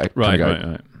Japanese guy.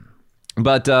 Right.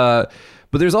 But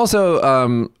there's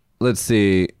also let's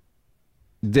see.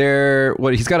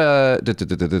 He's got a.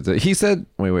 He said,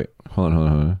 wait, hold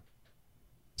on.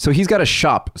 So he's got a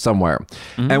shop somewhere,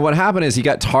 and what happened is he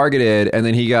got targeted, and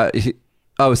then this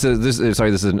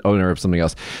is an owner of something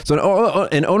else. So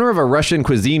an owner of a Russian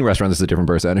cuisine restaurant, this is a different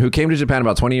person, who came to Japan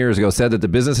about 20 years ago, said that the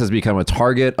business has become a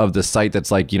target of the site that's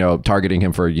like, targeting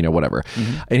him for, whatever.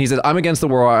 And he said, I'm against the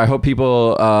war. I hope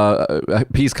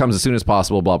peace comes as soon as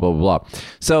possible, blah, blah, blah, blah.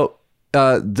 So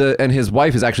and his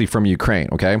wife is actually from Ukraine,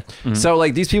 okay? So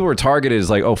like these people were targeted as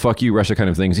like, oh, fuck you, Russia kind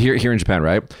of things here in Japan,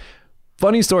 right?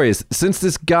 Funny story is, since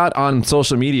this got on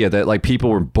social media that like people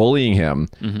were bullying him,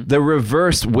 the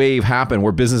reverse wave happened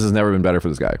where business has never been better for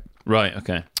this guy. Right,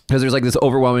 okay. Because there's like this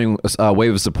overwhelming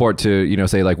wave of support to,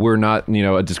 say like we're not,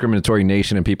 a discriminatory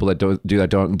nation, and people that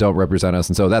don't represent us.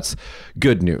 And so that's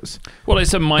good news. Well,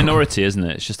 it's a minority, isn't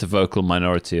it? It's just a vocal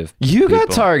minority of You people.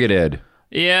 got targeted.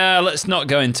 Yeah, let's not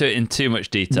go into it in too much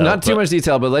detail. Not too much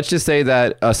detail, but let's just say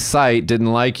that a site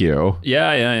didn't like you.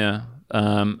 Yeah.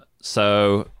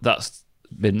 So that's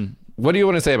been... What do you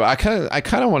want to say about it? I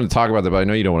kind of want to talk about that, but I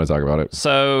know you don't want to talk about it.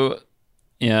 So,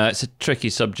 yeah, it's a tricky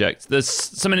subject. There's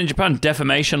something in Japan,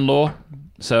 defamation law.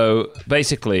 So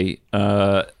basically,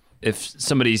 if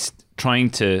somebody's trying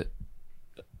to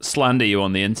slander you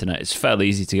on the internet, it's fairly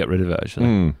easy to get rid of it,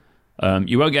 actually.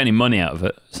 You won't get any money out of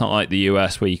it. It's not like the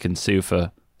US where you can sue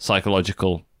for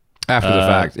psychological... After the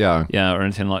fact, yeah. Yeah, or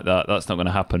anything like that. That's not going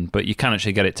to happen. But you can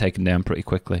actually get it taken down pretty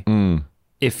quickly.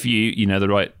 If you know the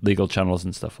right legal channels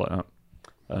and stuff like that.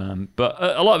 But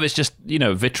a lot of it's just,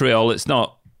 vitriol. It's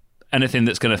not anything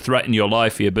that's going to threaten your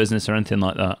life or your business or anything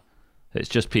like that. It's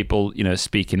just people,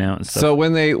 speaking out and stuff. So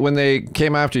when they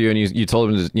came after you and you told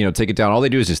them to, take it down, all they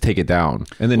do is just take it down,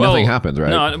 and then nothing happens, right?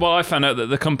 No, well, I found out that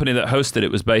the company that hosted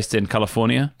it was based in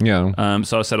California. Yeah.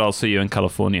 So I said, I'll see you in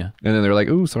California. And then they were like,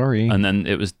 "Ooh, sorry." And then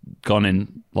it was gone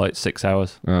in like 6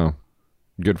 hours. Oh,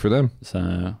 good for them.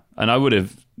 So, and I would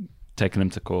have taken him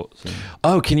to court. So.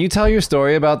 Oh, can you tell your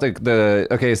story about the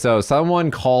okay, so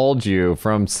someone called you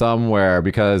from somewhere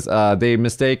because they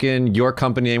mistaken your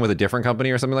company name with a different company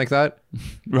or something like that?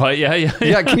 Right, yeah.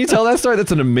 Yeah, can you tell that story?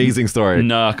 That's an amazing story.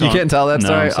 No, I can't. You can't tell that No,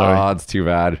 story? I'm sorry. Oh, it's too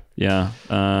bad. Yeah.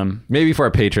 Maybe for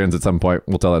our patrons at some point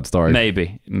we'll tell that story.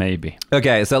 Maybe.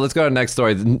 Okay, so let's go to the next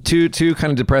story. Two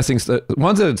kind of depressing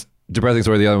one's a depressing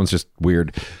story, the other one's just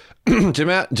weird.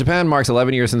 Japan marks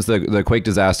 11 years since the quake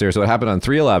disaster. So it happened on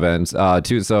 3/11.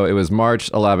 So it was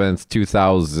March 11th,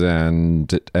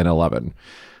 2011.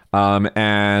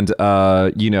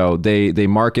 They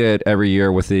mark it every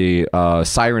year with the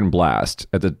siren blast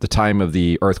at the time of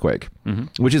the earthquake,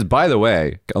 which is, by the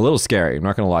way, a little scary. I'm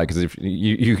not going to lie, because if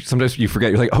you sometimes you forget,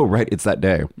 you're like, oh, right, it's that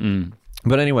day.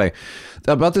 But anyway,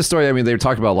 about this story, I mean, they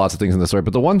talked about lots of things in the story,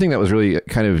 but the one thing that was really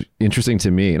kind of interesting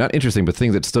to me, not interesting, but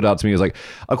things that stood out to me was like,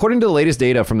 according to the latest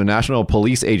data from the National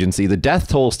Police Agency, the death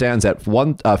toll stands at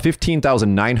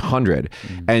 15,900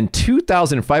 and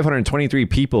 2,523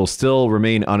 people still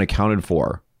remain unaccounted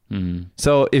for.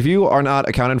 So if you are not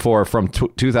accounted for from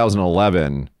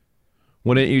 2011,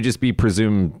 wouldn't you just be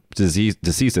presumed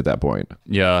deceased at that point?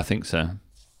 Yeah, I think so.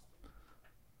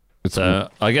 So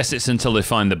I guess it's until they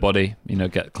find the body,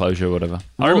 get closure or whatever.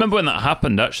 I remember when that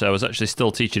happened, actually. I was actually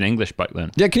still teaching English back then.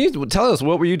 Yeah, can you tell us,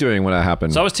 what were you doing when that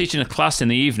happened? So I was teaching a class in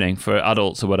the evening for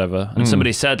adults or whatever, and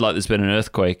somebody said, like, there's been an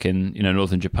earthquake in,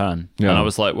 northern Japan. Yeah. And I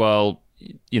was like, well,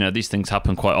 these things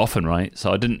happen quite often, right?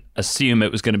 So I didn't assume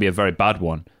it was going to be a very bad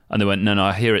one. And they went, no,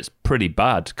 I hear it's pretty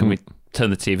bad. Can we turn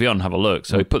the TV on and have a look?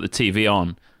 So we put the TV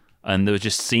on, and there were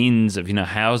just scenes of,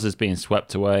 houses being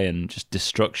swept away and just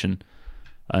destruction.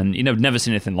 And never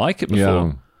seen anything like it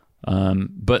before. Yeah.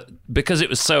 But because it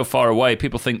was so far away,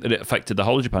 people think that it affected the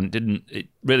whole of Japan. It didn't. It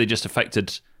really just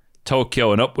affected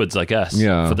Tokyo and upwards, I guess.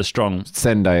 Yeah. For the strong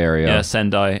Sendai area. Yeah,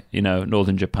 Sendai.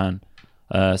 Northern Japan.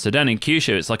 So down in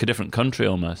Kyushu, it's like a different country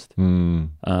almost.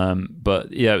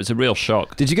 But yeah, it was a real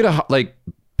shock. Did you get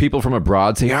people from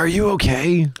abroad saying, "Are you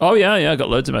okay?" Oh yeah, I got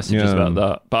loads of messages about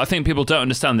that. But I think people don't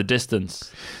understand the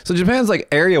distance. So Japan's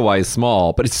area-wise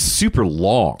small, but it's super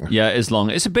long. Yeah, it is long.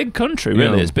 It's a big country,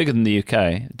 really. Yeah. It's bigger than the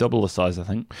UK, double the size, I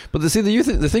think. But the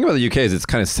thing about the UK is it's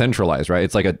kind of centralized, right?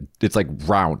 It's like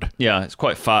round. Yeah, it's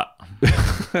quite fat.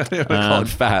 I don't call it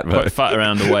fat, but quite fat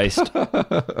around the waist.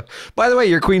 By the way,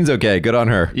 your queen's okay. Good on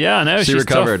her. Yeah, I know. She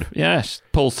recovered. Tough. Yeah, she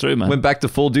pulls through, man. Went back to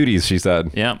full duties, she said.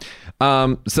 Yeah.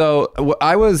 So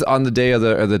I was on the day of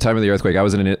the time of the earthquake. I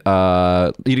was in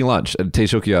eating lunch at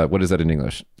Teishokuya. What is that in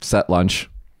English? Set lunch,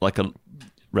 like a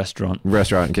restaurant.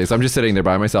 Okay, so I'm just sitting there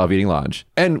by myself eating lunch.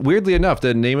 And weirdly enough,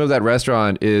 the name of that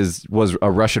restaurant was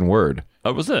a Russian word.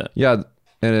 Oh, was it? Yeah.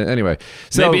 And anyway,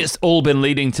 so maybe it's all been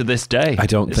leading to this day. I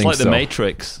don't think so. It's like the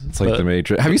Matrix. It's like the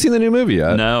Matrix. Have you seen the new movie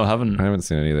yet? No, I haven't. I haven't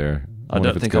seen it either. I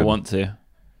don't think I want to.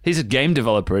 He's a game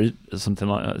developer or something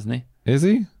like that, isn't he? Is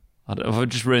he? I don't know if I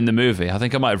just ruined the movie. I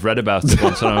think I might have read about it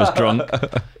once when I was drunk,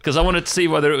 because I wanted to see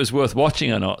whether it was worth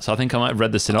watching or not. So I think I might have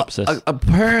read the synopsis.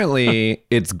 Apparently,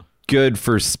 it's good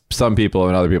for some people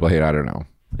and other people hate it. I don't know.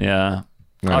 Yeah.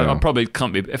 I probably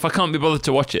can't be. If I can't be bothered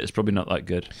to watch it, it's probably not that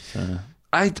good. So.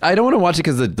 I don't want to watch it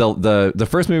because the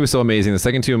first movie was so amazing. The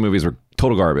second two movies were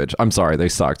total garbage. I'm sorry, they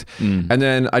sucked. And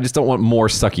then I just don't want more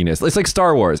suckiness. It's like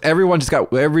Star Wars. Every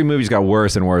movie's got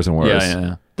worse and worse and worse.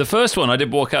 Yeah. The first one, I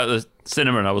did walk out of the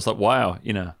cinema and I was like, wow,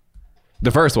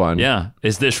 The first one? Yeah.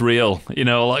 Is this real?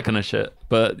 All that kind of shit.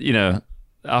 But,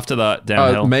 after that,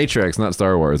 downhill. Matrix, not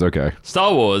Star Wars. Okay.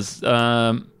 Star Wars,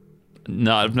 no,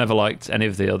 I've never liked any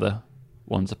of the other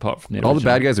ones apart from the original. All the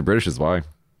bad guys are British is why.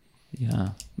 Yeah,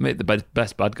 make the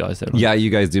best bad guys there. Right? Yeah, you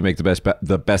guys do make the best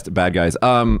bad guys.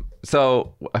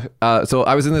 So I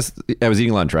was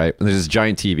eating lunch, right? And there's this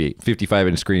giant TV,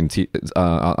 55-inch screen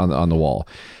on the wall,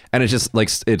 and it's just like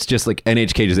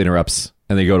NHK just interrupts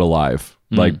and they go to live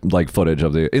like footage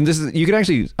of the. And this is, you can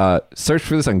actually search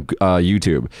for this on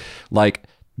YouTube, like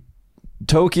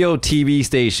Tokyo TV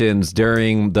stations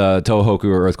during the Tohoku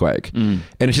earthquake, and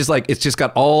it's just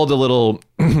got all the little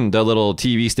the little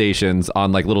TV stations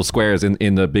on like little squares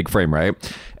in the big frame, right?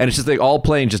 And it's just like all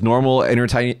playing just normal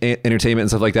entertainment and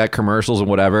stuff like that, commercials and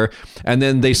whatever, and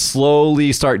then they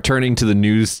slowly start turning to the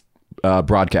news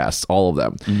broadcasts, all of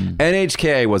them.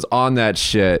 NHK was on that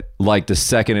shit like the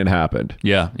second it happened.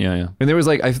 Yeah. And there was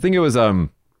like I think it was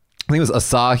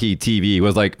Asahi TV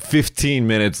was like 15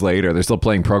 minutes later. They're still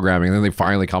playing programming. And then they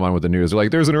finally come on with the news. They're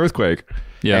like, there's an earthquake.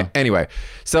 Yeah. Anyway,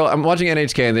 so I'm watching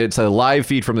NHK and it's a live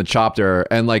feed from the chopper.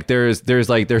 And like, there's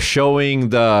like, they're showing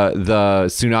the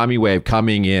tsunami wave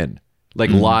coming in like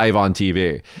live on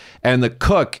TV. And the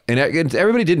cook and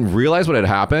everybody didn't realize what had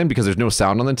happened because there's no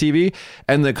sound on the TV.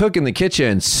 And the cook in the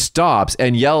kitchen stops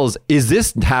and yells, "Is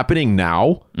this happening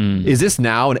now? Is this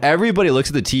now?" And everybody looks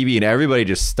at the TV and everybody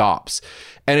just stops.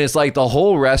 And it's like the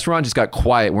whole restaurant just got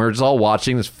quiet. We're just all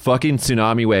watching this fucking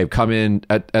tsunami wave come in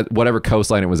at whatever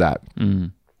coastline it was at.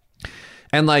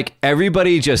 And like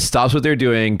everybody just stops what they're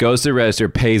doing, goes to the register,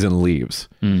 pays, and leaves.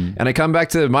 And I come back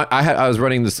to I was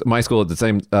running my school at the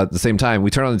same time.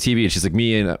 We turn on the TV and she's like,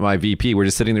 me and my VP, we're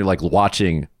just sitting there like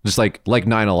watching, just like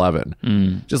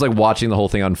 9/11, just like watching the whole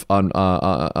thing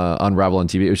unravel on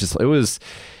TV.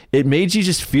 It made you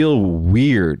just feel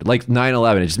weird, like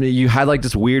 9/11. It just made you had like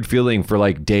this weird feeling for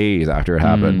like days after it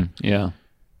happened. Yeah.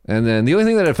 And then the only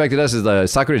thing that affected us is the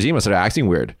Sakurajima started acting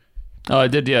weird. Oh, I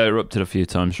did. Yeah, erupted a few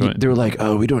times, right? They were like,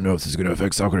 "Oh, we don't know if this is going to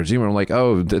affect Sakurajima." I'm like,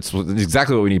 "Oh, that's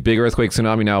exactly what we need: big earthquake,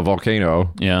 tsunami, now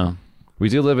volcano." Yeah. We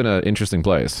do live in an interesting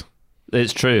place.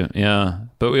 It's true, yeah.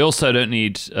 But we also don't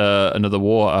need another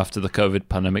war after the COVID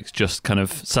pandemic's just kind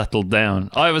of settled down.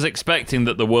 I was expecting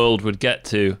that the world would get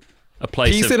to a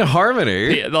place Peace and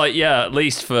harmony. Like, yeah, at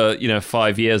least for,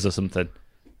 5 years or something.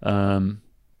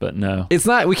 But no. It's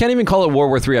not, we can't even call it World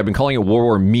War III. I've been calling it World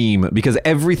War Meme because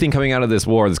everything coming out of this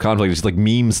war, this conflict, is just like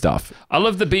meme stuff. I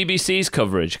love the BBC's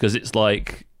coverage because it's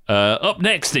like, up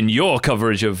next in your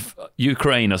coverage of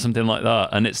Ukraine or something like that.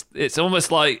 And it's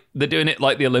almost like they're doing it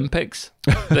like the Olympics.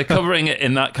 They're covering it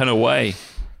in that kind of way.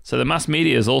 So the mass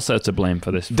media is also to blame for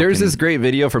this. There's this great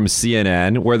video from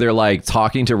CNN where they're like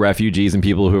talking to refugees and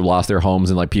people who have lost their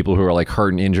homes and like people who are like hurt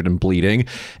and injured and bleeding.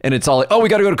 And it's all like, oh, we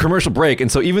got to go to commercial break.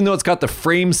 And so even though it's got the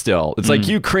frame still, it's like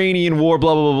Ukrainian war,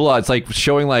 blah, blah, blah, blah. It's like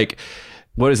showing like,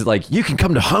 what is it like? You can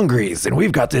come to Hungary's and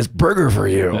we've got this burger for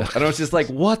you. And I was just like,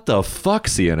 what the fuck,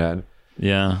 CNN?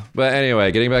 Yeah. But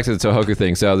anyway, getting back to the Tohoku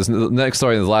thing. So this next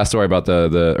story, the last story about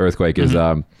the earthquake is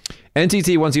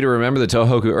NTT wants you to remember the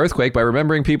Tohoku earthquake by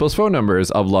remembering people's phone numbers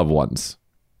of loved ones.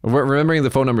 Remembering the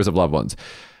phone numbers of loved ones.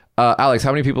 Alex,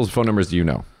 how many people's phone numbers do you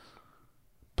know?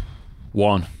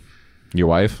 1. Your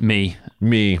wife? Me.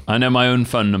 I know my own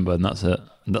phone number and that's it.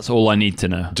 That's all I need to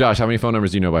know. Josh, how many phone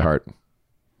numbers do you know by heart?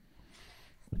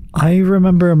 I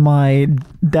remember my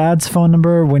dad's phone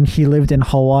number when he lived in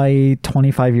Hawaii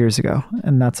 25 years ago,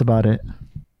 and that's about it.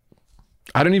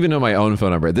 I don't even know my own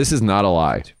phone number. This is not a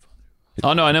lie.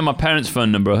 Oh, no, I know my parents'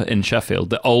 phone number in Sheffield,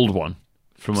 the old one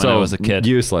from when I was a kid.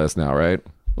 Useless now, right?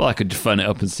 Well, I could just phone it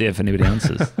up and see if anybody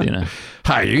answers,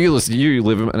 Hi, you wouldn't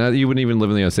even live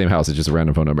in the same house. It's just a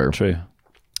random phone number. True.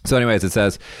 So anyways, it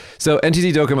says, so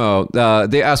NTT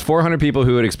Docomo, they asked 400 people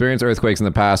who had experienced earthquakes in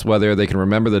the past whether they can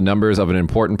remember the numbers of an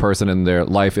important person in their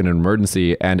life in an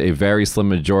emergency, and a very slim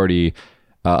majority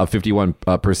of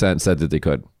 51% said that they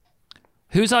could.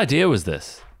 Whose idea was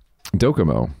this?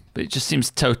 Docomo. But it just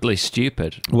seems totally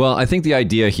stupid. Well, I think the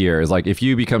idea here is like if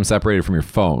you become separated from your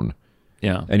phone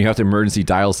and you have to emergency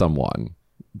dial someone,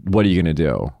 what are you going to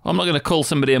do? I'm not going to call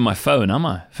somebody on my phone, am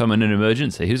I? If I'm in an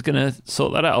emergency, who's going to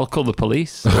sort that out? I'll call the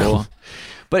police or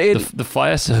but the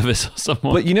fire service or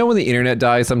someone. But when the internet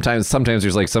dies, sometimes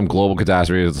there's like some global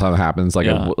catastrophe or something happens, like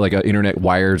a internet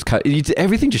wires cut.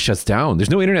 Everything just shuts down. There's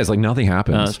no internet. It's like nothing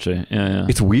happens. No, that's true. Yeah.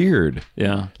 It's weird.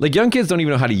 Yeah. Like young kids don't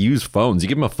even know how to use phones. You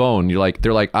give them a phone,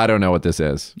 they're like, I don't know what this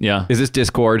is. Yeah. Is this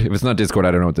Discord? If it's not Discord,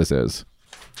 I don't know what this is.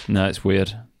 No, it's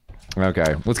weird.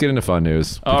 Okay, let's get into fun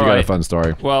news. If All you right. got a fun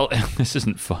story. Well, this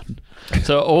isn't fun.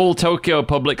 So all Tokyo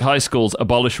public high schools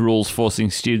abolish rules forcing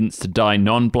students to dye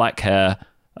non-black hair,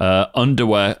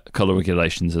 underwear color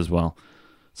regulations as well.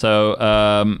 So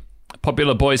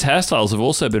popular boys' hairstyles have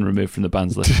also been removed from the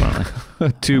ban's list, apparently.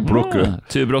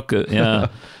 Tubrocke, yeah.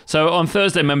 So on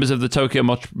Thursday, members of the Tokyo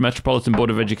Metropolitan Board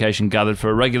of Education gathered for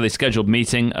a regularly scheduled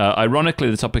meeting. Ironically,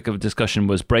 the topic of discussion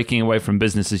was breaking away from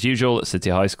business as usual at city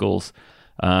high schools.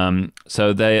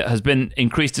 So there has been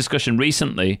increased discussion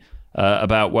recently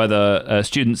about whether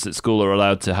students at school are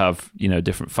allowed to have,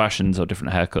 different fashions or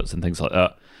different haircuts and things like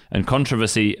that. And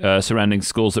controversy surrounding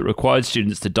schools that required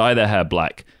students to dye their hair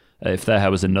black if their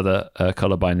hair was another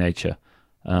color by nature.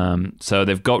 So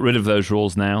they've got rid of those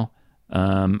rules now.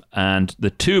 And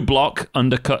the 2-block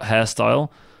undercut hairstyle,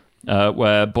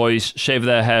 where boys shave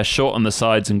their hair short on the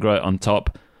sides and grow it on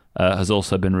top, has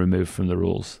also been removed from the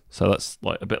rules. So that's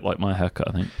like a bit like my haircut,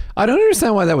 I think. I don't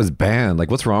understand why that was banned.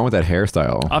 Like, what's wrong with that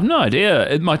hairstyle? I've no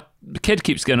idea. My kid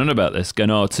keeps going on about this,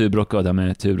 going, oh, 2-block dame,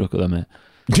 2-block dame.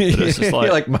 But it's just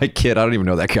like my kid. I don't even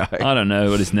know that guy. I don't know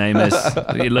what his name is.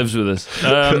 He lives with us.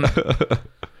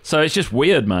 So it's just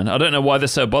weird, man. I don't know why they're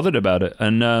so bothered about it.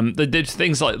 And they did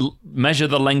things like measure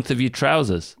the length of your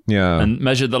trousers. Yeah. And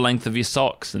measure the length of your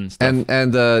socks and stuff.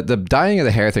 And the dyeing of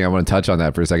the hair thing, I want to touch on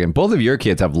that for a second. Both of your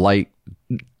kids have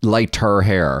lighter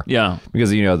hair. Yeah.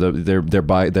 Because, you know, they're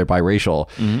biracial.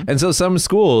 Mm-hmm. And so some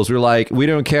schools were like, we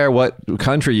don't care what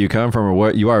country you come from or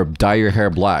what you are, dye your hair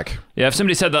black. Yeah, if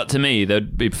somebody said that to me,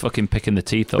 they'd be fucking picking the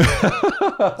teeth off.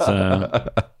 So,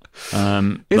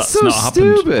 it's so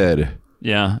stupid.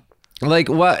 Yeah. Like,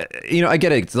 what, you know, I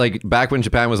get it. It's like back when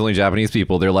Japan was only Japanese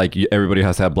people, they're like, everybody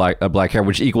has to have black hair,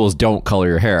 which equals don't color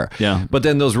your hair. Yeah. But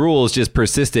then those rules just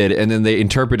persisted, and then they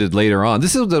interpreted later on.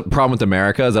 This is the problem with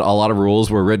America, is that a lot of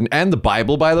rules were written, and the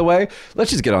Bible, by the way.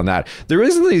 Let's just get on that. The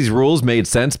reason these rules made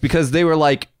sense because they were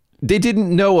like, they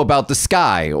didn't know about the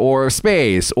sky or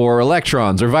space or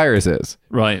electrons or viruses.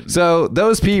 Right. So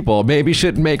those people maybe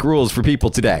shouldn't make rules for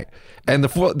people today. And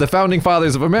the founding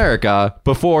fathers of America,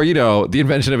 before, you know, the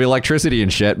invention of electricity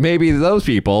and shit, maybe those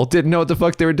people didn't know what the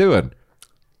fuck they were doing.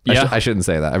 Yeah. I shouldn't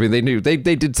say that. I mean, they knew. They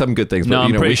did some good things. But, no, I'm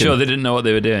you know, pretty sure they didn't know what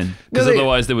they were doing. Because No,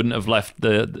 otherwise they wouldn't have left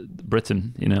the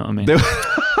Britain, you know what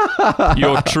I mean?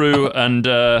 Your true and,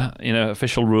 you know,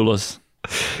 official rulers.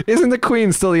 Isn't the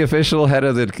Queen still the official head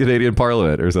of the Canadian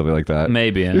Parliament or something like that?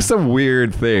 Maybe, yeah. There's some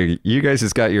weird thing. You guys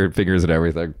just got your fingers in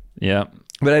everything. Yeah.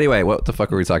 But anyway, what the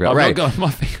fuck are we talking about? I've Right. not got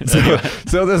my fingers anyway.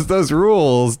 So those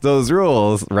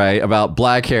rules, right, about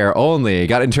black hair only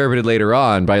got interpreted later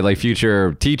on by like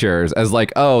future teachers as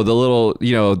like, oh, the little,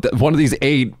 you know, one of these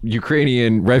 8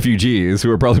 Ukrainian refugees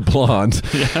who are probably blonde.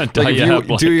 Yeah, Like,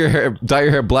 dye your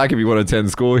hair black if you want to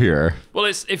attend school here. Well,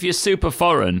 it's if you're super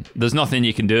foreign, there's nothing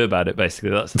you can do about it.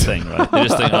 Basically, that's the thing, right? You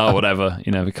just think, oh, whatever.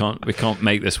 You know, we can't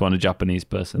make this one a Japanese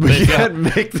person. We can't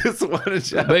make this one a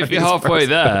Japanese But if you're halfway person.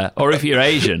 there, or if you're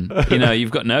Asian, you know, you've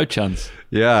got no chance.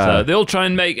 Yeah. So they'll try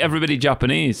and make everybody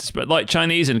Japanese, but like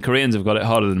Chinese and Koreans have got it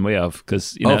harder than we have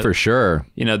because you know, for sure.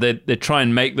 You know, they try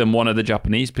and make them one of the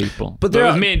Japanese people. But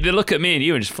with me, they look at me and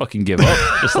you and just fucking give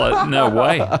up. Just like, no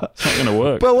way, it's not going to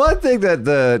work. But one thing that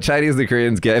the Chinese and the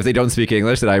Koreans get if they don't speak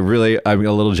English that I'm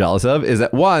a little jealous of is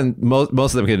that one, most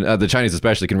of them can, the Chinese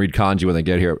especially, can read kanji when they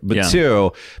get here. But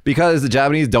two, because the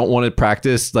Japanese don't want to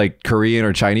practice like Korean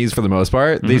or Chinese for the most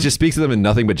part, they just speak to them in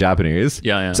nothing but Japanese.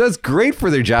 Yeah. So it's great for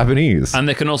their Japanese. And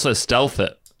they can also stealth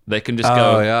it. They can just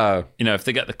go, yeah. you know, if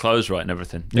they get the clothes right and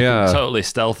everything, they Yeah. can totally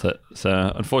stealth it.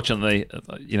 So unfortunately,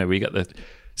 you know, we get the...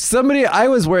 I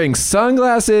was wearing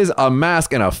sunglasses, a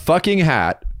mask, and a fucking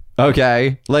hat.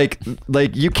 Okay, like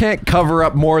you can't cover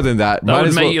up more than that. That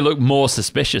would make you look more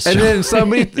suspicious. And John.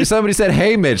 then somebody said,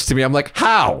 "Hey, Mitch," to me. I'm like,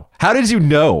 "How? How did you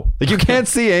know? Like, you can't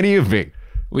see any of me."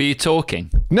 Were you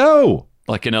talking? No.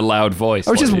 Like in a loud voice?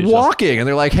 I was just walking, and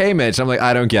they're like, "Hey, Mitch." I'm like,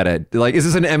 "I don't get it. Like, is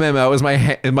this an MMO?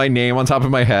 Is my name on top of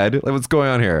my head? Like, what's going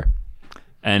on here?"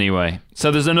 Anyway,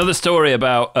 so there's another story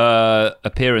about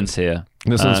appearance here.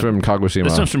 This one's from Kagoshima.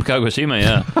 This one's from Kagoshima,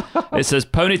 yeah. It says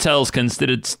ponytails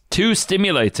considered too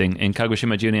stimulating in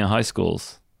Kagoshima junior high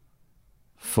schools.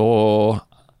 For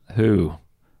who?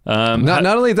 Not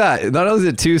only that, not only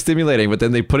is it too stimulating, but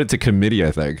then they put it to committee,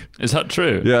 I think. Is that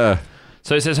true? Yeah.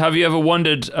 So it says, have you ever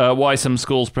wondered why some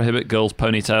schools prohibit girls'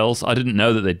 ponytails? I didn't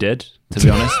know that they did, to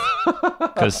be honest,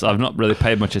 because I've not really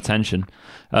paid much attention.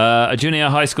 A junior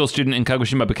high school student in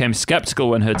Kagoshima became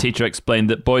skeptical when her teacher explained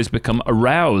that boys become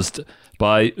aroused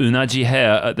by unaji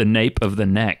hair at the nape of the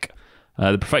neck.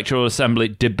 The prefectural assembly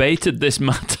debated this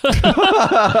matter.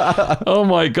 Oh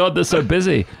my God, they're so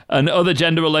busy. And other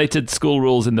gender-related school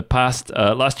rules in the past.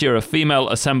 Last year, a female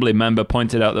assembly member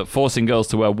pointed out that forcing girls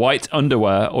to wear white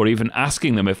underwear or even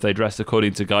asking them if they dress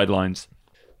according to guidelines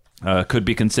could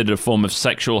be considered a form of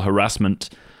sexual harassment.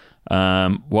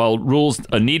 While rules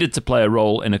are needed to play a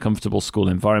role in a comfortable school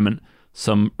environment,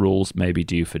 some rules may be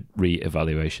due for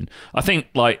re-evaluation. I think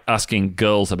like asking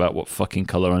girls about what fucking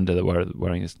color underwear they're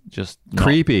wearing is just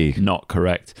creepy, not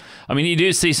correct. I mean, you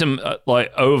do see some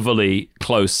like overly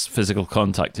close physical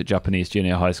contact at Japanese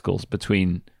junior high schools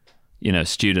between, you know,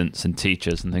 students and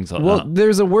teachers and things like that. Well,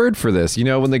 there's a word for this. You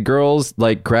know, when the girls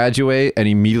like graduate and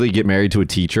immediately get married to a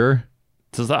teacher.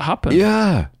 Does that happen?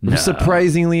 Yeah, No.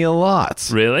 surprisingly a lot.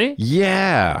 Really?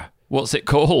 Yeah. What's it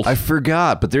called? I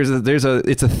forgot, but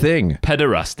it's a thing.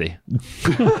 Pederasty.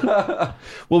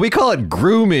 Well, we call it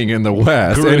grooming in the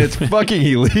West, and it's fucking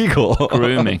illegal.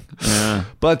 Grooming. Yeah.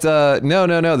 But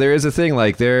no. There is a thing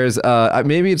like there's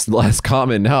maybe it's less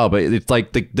common now, but it's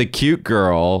like the cute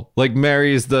girl like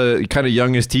marries the kind of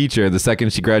youngest teacher the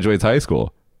second she graduates high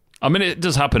school. I mean, it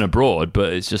does happen abroad,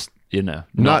 but it's just,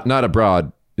 not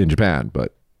abroad in Japan,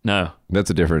 but no. that's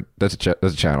a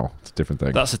channel. It's a different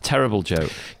thing. That's a terrible joke.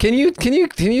 Can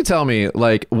you tell me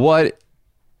like what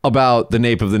about the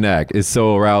nape of the neck is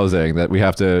so arousing that we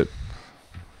have to?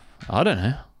 I don't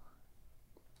know.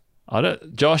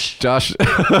 Josh,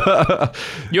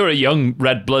 you're a young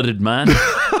red-blooded man.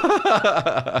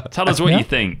 Tell us what you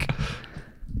think.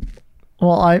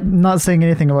 Well, I'm not saying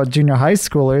anything about junior high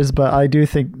schoolers, but I do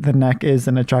think the neck is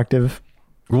an attractive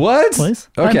What? place.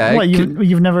 Okay. What,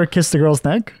 you've never kissed a girl's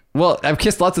neck? Well, I've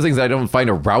kissed lots of things that I don't find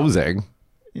arousing.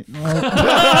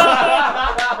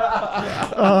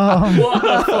 What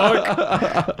the fuck?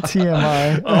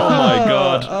 TMI. Oh my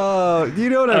god. Oh, you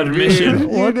know what Admission. I mean.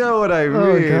 You know what I mean.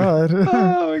 Oh god.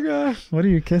 Oh my gosh. What are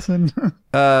you kissing?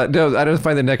 No, I don't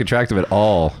find the neck attractive at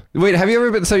all. Wait, have you ever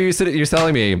been? So you're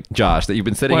telling me, Josh, that you've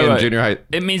been sitting in junior high.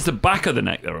 It means the back of the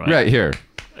neck, though, right? Right here.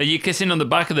 Are you kissing on the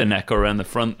back of the neck or around the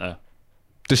front, though?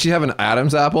 Does she have an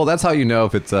Adam's apple? That's how you know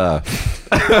if it's I've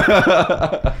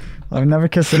never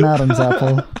kissed an Adam's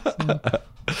apple.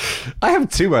 I have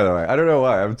two, by the way. I don't know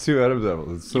why. I have two Adam's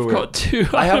apples. It's so You've weird. got two.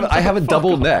 I have a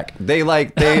double neck. They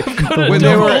when they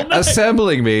double were neck.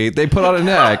 assembling me, they put on a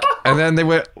neck, and then they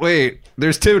went, wait,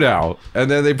 there's two now,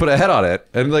 and then they put a head on it,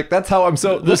 and like that's how I'm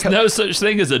so. There's no such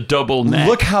thing as a double neck.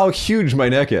 Look how huge my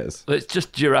neck is. It's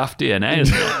just giraffe DNA,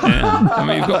 isn't it? Yeah. I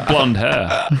mean, you've got blonde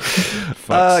hair.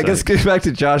 I guess getting back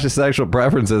to Josh's sexual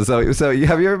preferences. So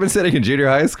have you ever been sitting in junior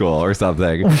high school or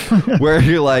something where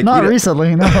you're like, Not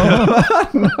recently, no.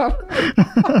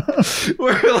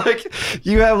 where like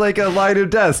you have like a line of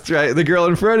desks, right? The girl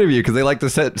in front of you because they like to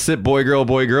sit boy girl,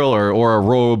 or a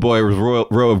row of boys,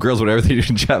 row of girls, whatever they do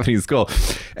in Japanese school.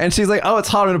 And she's like, oh, it's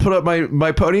hot. I'm gonna put up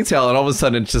my ponytail, and all of a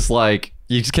sudden it's just like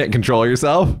you just can't control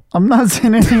yourself. I'm not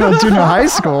saying anything about junior high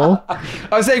school. I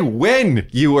was saying when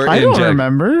you were I in don't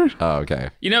remember. Oh, okay.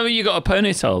 You know, you got a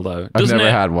ponytail though. I've Doesn't never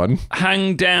it had one.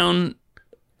 hang down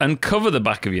and cover the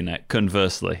back of your neck?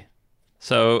 Conversely,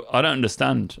 so I don't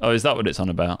understand. Oh, is that what it's on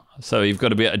about? So you've got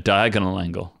to be at a diagonal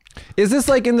angle. Is this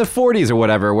like in the 40s or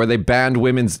whatever, where they banned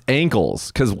women's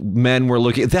ankles because men were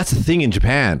looking? That's a thing in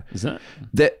Japan. Is it?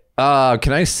 That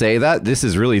can I say that this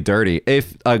is really dirty?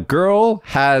 If a girl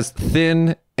has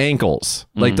thin ankles,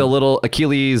 like the little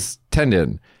Achilles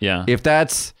tendon, Yeah. if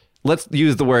that's, let's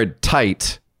use the word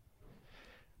tight,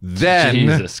 then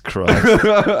Jesus Christ.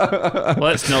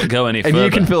 Let's not go any and further.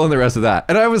 you can fill in the rest of that.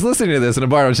 And I was listening to this in a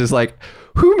bar, and I was just like,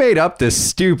 who made up this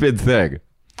stupid thing?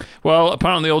 Well,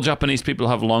 apparently all Japanese people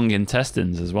have long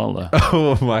intestines as well, though.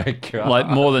 Oh my god! Like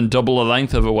more than double the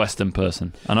length of a Western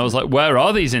person. And I was like, where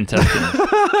are these intestines?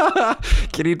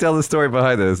 Can you tell the story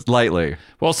behind this lightly?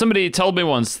 Well, somebody told me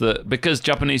once that because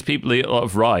Japanese people eat a lot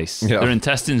of rice, Yeah. their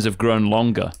intestines have grown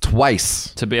longer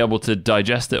Twice. to be able to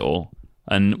digest it all.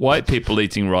 And white people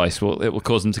eating rice, well, it will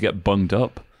cause them to get bunged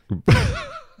up.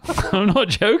 I'm not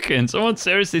joking. Someone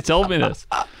seriously told me this.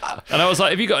 And I was like,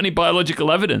 have you got any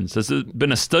biological evidence? Has there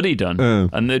been a study done?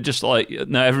 And they're just like,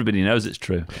 no, everybody knows it's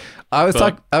true. I was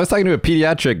talking to a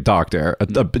pediatric doctor,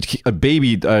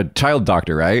 a child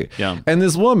doctor, right? Yeah. And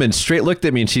this woman straight looked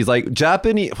at me and she's like,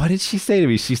 Japanese. What did she say to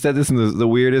me? She said this in the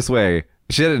weirdest way.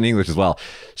 She said it in English as well.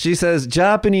 She says,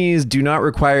 Japanese do not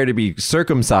require to be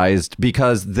circumcised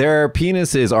because their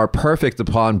penises are perfect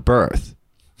upon birth.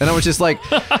 And I was just like,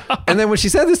 and then when she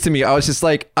said this to me, I was just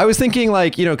like, I was thinking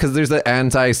like, you know, because there's the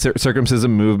anti-circumcision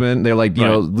movement. They're like, you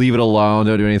know, leave it alone,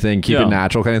 don't do anything, keep it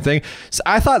natural kind of thing. So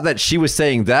I thought that she was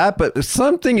saying that, but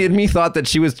something in me thought that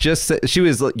she was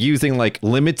using like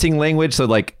limiting language. So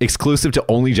like exclusive to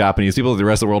only Japanese people. The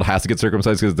rest of the world has to get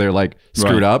circumcised because they're like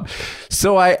screwed up.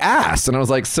 So I asked and I was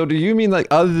like, so do you mean like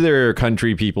other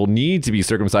country people need to be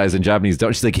circumcised and Japanese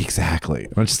don't? She's like, exactly.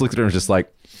 And I just looked at her and was just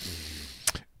like,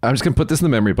 I'm just going to put this in the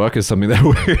memory book as something that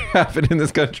would happen in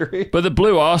this country. But the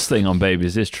blue arse thing on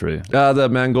babies is true. The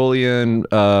Mongolian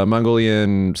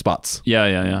spots. Yeah.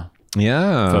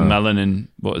 Yeah. For melanin,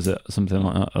 what is it? Something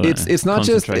like that. I don't know. It's not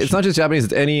just Japanese.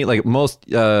 It's any like most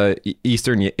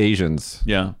Eastern Asians.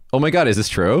 Yeah. Oh my God, is this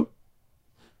true?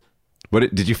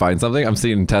 Did you find something? I'm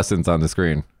seeing intestines on the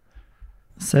screen.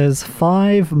 Says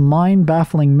 5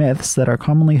 mind-baffling myths that are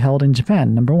commonly held in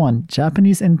Japan. Number 1,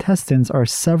 Japanese intestines are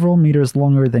several meters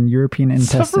longer than European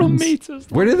intestines. Several meters.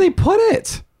 Where did they put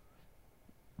it?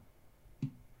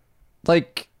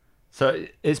 Like, So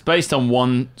it's based on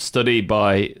one study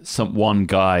by one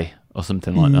guy or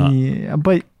something like that. Yeah,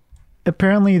 but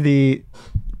apparently the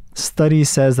study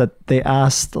says that they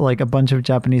asked like a bunch of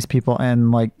Japanese people,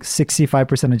 and like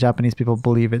 65% of Japanese people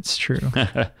believe it's true.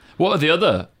 What are the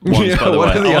other ones, Yeah, by the way?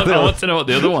 what are the I other want to know what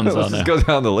the other ones are Let's now. just go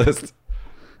down the list.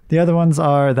 The other ones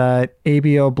are that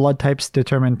ABO blood types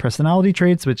determine personality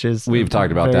traits, which is We've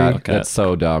talked about very- that. Okay. That's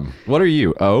so dumb. What are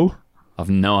you? O? I've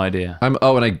no idea. I'm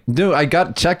O, and I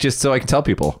got checked just so I can tell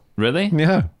people. Really?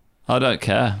 Yeah. I don't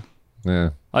care. Yeah.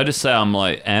 I just say I'm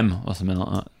like M or something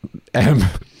like that. M.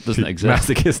 Doesn't exist.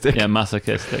 Masochistic. Yeah,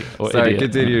 masochistic. Or Sorry,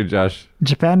 idiot. continue, Josh.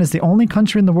 Japan is the only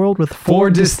country in the world with Four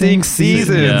distinct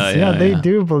seasons. Yeah, they yeah.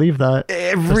 do believe that.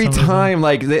 Every For some time,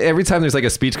 every time there's like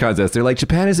a speech contest, they're like,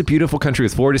 Japan is a beautiful country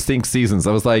with 4 distinct seasons.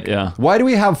 I was like, Yeah. why do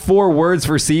we have 4 words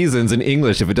for seasons in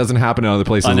English if it doesn't happen in other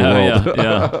places I in the know,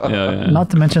 world? yeah. Not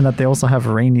to mention that they also have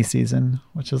rainy season,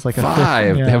 which is like a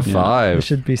 5. fifth. They have We 5.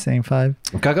 should be saying 5.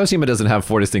 Kagoshima doesn't have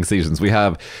 4 distinct seasons. We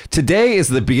have today is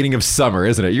the beginning of summer,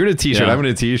 isn't it? You're in a t-shirt. Yeah. I'm in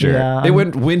a t-shirt. Yeah, It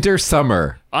went winter,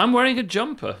 summer. I'm wearing a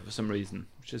jumper for some reason,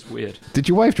 which is weird. Did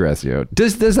your wife dress you?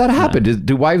 Does that happen?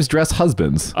 Do wives dress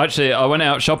husbands? Actually, I went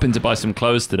out shopping to buy some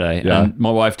clothes today, Yeah. and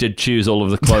my wife did choose all of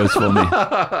the clothes for me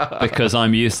because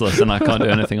I'm useless and I can't do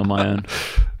anything on my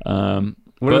own.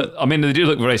 But I mean, they do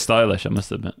look very stylish, I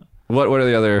must admit. What are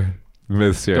the other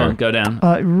myths here? Go on, go down.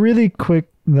 Really quick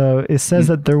though, it says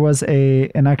that there was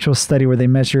an actual study where they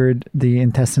measured the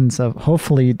intestines of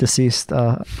hopefully deceased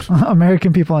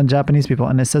American people and Japanese people,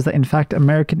 and it says that in fact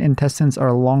American intestines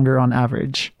are longer on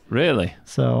average. Really?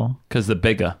 So Because they're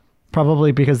bigger.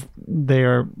 probably because they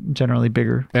are generally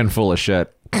bigger. And full of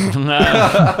shit.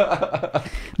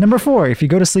 Number 4, if you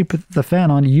go to sleep with the fan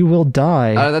on, you will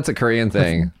die. That's a Korean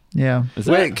thing. Yeah. Is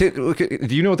Wait, that?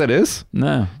 do you know what that is?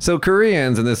 No. So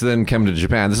Koreans, and this then come to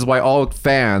Japan. This is why all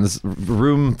fans,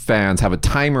 room fans, have a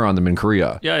timer on them in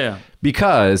Korea. Yeah.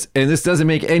 Because, and this doesn't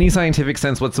make any scientific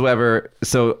sense whatsoever,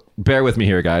 so bear with me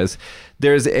here, guys.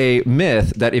 There's a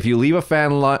myth that if you leave a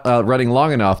fan running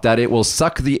long enough, that it will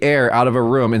suck the air out of a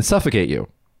room and suffocate you.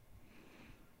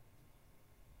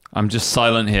 I'm just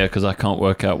silent here because I can't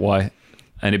work out why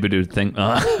anybody would think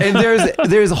that. And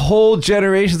there's whole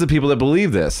generations of people that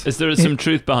believe this. Is there some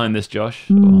truth behind this, Josh?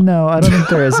 No, I don't think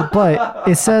there is. But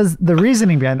it says the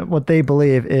reasoning behind what they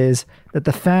believe is that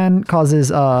the fan causes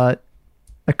a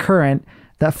current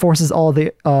that forces all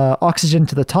the oxygen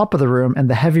to the top of the room and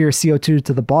the heavier CO2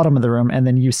 to the bottom of the room, and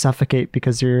then you suffocate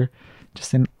because you're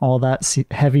just in all that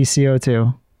heavy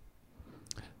CO2.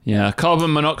 Yeah,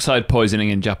 carbon monoxide poisoning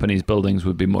in Japanese buildings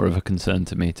would be more of a concern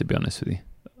to me, to be honest with you.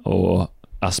 Or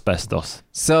asbestos.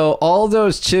 So all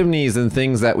those chimneys and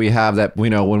things that we have that,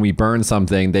 when we burn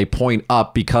something, they point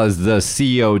up because the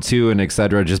CO2 and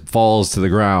etc. just falls to the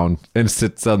ground and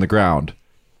sits on the ground.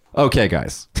 Okay,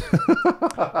 guys.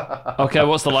 Okay,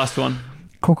 what's the last one?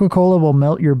 Coca-Cola will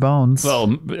melt your bones.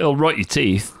 Well, it'll rot your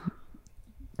teeth.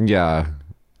 Yeah.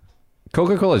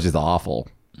 Coca-Cola is just awful.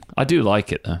 I do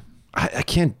like it, though. I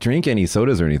can't drink any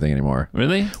sodas or anything anymore.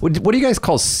 Really? What do you guys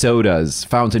call sodas,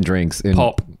 fountain drinks?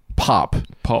 Pop. Pop.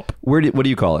 Pop. What do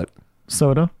you call it?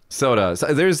 Soda. Soda.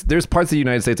 So there's parts of the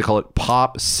United States that call it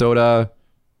pop, soda.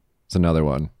 It's another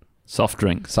one. Soft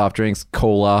drinks. Soft drinks,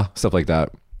 cola, stuff like that.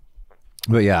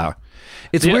 But yeah.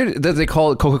 It's Yeah. weird that they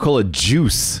call it Coca-Cola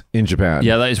juice in Japan.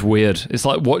 Yeah, that is weird. It's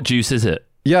like, what juice is it?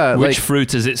 Yeah, Which like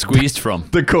fruit is it squeezed from?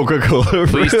 the Coca-Cola.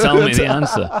 Please tell me the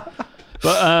answer.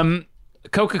 But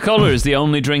Coca-Cola is the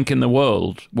only drink in the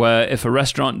world where if a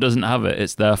restaurant doesn't have it,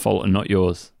 it's their fault and not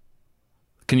yours.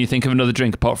 Can you think of another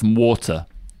drink apart from water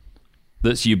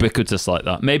that's ubiquitous like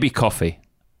that? Maybe coffee.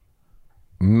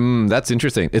 That's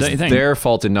interesting. It's Don't you think? their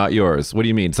fault and not yours. What do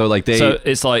you mean? So like So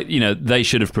it's like, they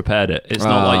should have prepared it. It's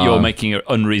not like you're making an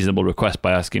unreasonable request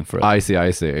by asking for it. I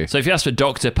see. So if you ask for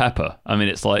Dr. Pepper, I mean,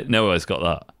 it's like, no one's got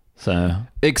that. So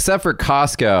Except for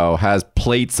Costco has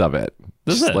plates of it.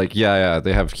 Does Just it? Like, yeah,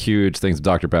 they have huge things of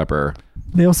Dr. Pepper.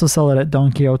 They also sell it at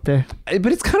Don Quixote.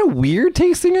 But it's kind of weird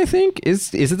tasting, I think.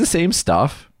 Is it the same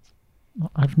stuff?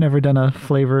 I've never done a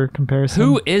flavor comparison.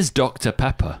 who is Dr.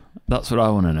 Pepper? That's what I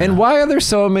want to know. And why are there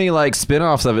so many like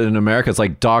spin-offs of it in America? It's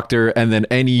like doctor and then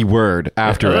any word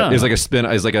after Yeah. it is like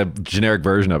is like a generic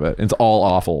version of it. It's all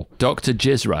awful. Dr.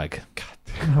 Jizzrag.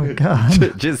 Oh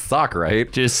God. Just suck, right?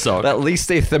 Jizz sock. At least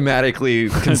stay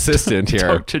thematically consistent here.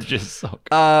 Dr. Jizz sock.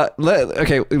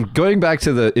 Okay, going back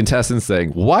to the intestines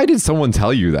thing. Why did someone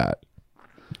tell you that?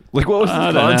 Like, what was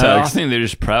I the don't know. I context? think they're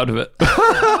just proud of it.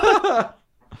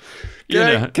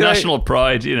 national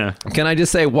pride, you know. Can I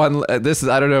just say one? This is,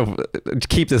 I don't know.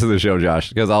 Keep this in the show, Josh,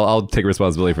 because I'll take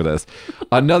responsibility for this.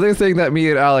 Another thing that me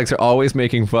and Alex are always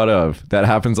making fun of that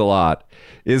happens a lot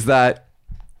is that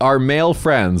our male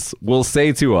friends will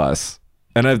say to us,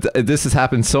 and this has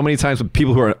happened so many times with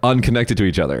people who are unconnected to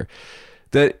each other,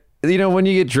 that, you know, when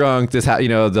you get drunk,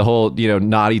 the whole, you know,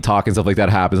 naughty talk and stuff like that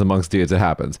happens amongst dudes. It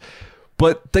happens.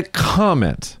 But the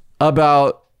comment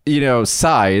about, you know,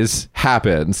 size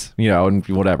happens, you know, and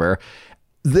whatever.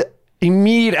 The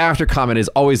immediate after comment is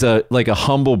always a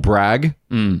humble brag.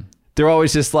 They're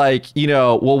always just like, you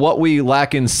know, well, what we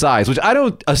lack in size, which I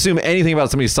don't assume anything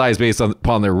about somebody's size based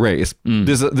upon their race.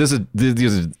 This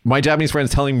is my Japanese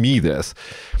friends telling me this.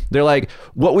 They're like,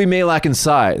 what we may lack in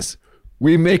size,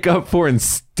 we make up for in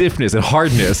stiffness and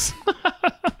hardness.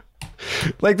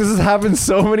 Like, this has happened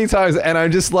so many times, and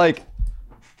I'm just like,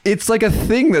 it's like a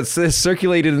thing that's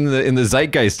circulated in the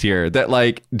zeitgeist here, that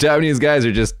like Japanese guys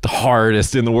are just the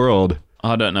hardest in the world.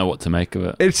 I don't know what to make of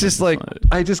it. It's just like,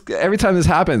 every time this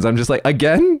happens, I'm just like,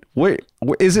 again? Where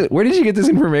did you get this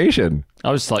information?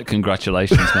 I was just like,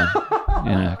 congratulations, man.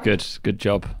 You know, good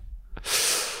job.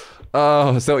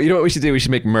 Oh, so you know what we should do? We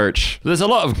should make merch. There's a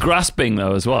lot of grasping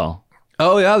though as well.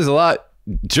 Oh yeah, there's a lot.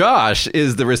 Josh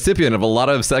is the recipient of a lot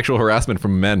of sexual harassment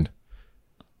from men.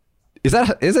 Is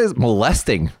it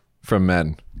molesting from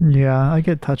men? Yeah, I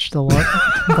get touched a lot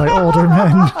by older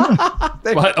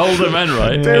men. By older men,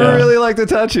 right? They really like to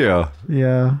touch you.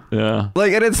 Yeah. Yeah.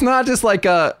 Like, and it's not just like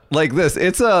this.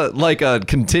 It's a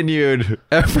continued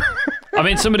effort. I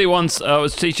mean, somebody once, I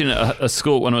was teaching at a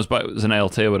school when I was back, it was an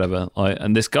ALT or whatever, like,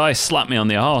 and this guy slapped me on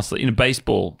the arse, like, you know,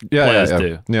 baseball players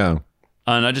do. Yeah.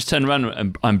 And I just turned around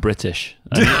and I'm British.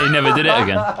 And he never did it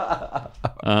again.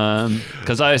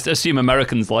 Because I assume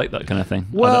Americans like that kind of thing.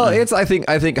 Well, I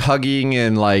think hugging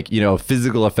and, like, you know,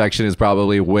 physical affection is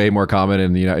probably way more common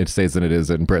in the United States than it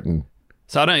is in Britain.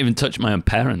 So I don't even touch my own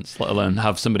parents, let alone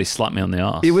have somebody slap me on the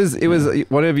arse. It was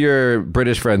one of your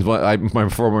British friends, my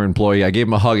former employee. I gave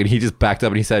him a hug and he just backed up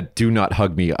and he said, "Do not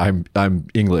hug me. I'm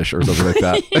English," or something like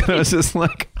that. And I was just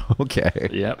like, okay.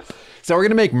 Yep. So we're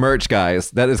gonna make merch,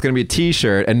 guys. That is gonna be a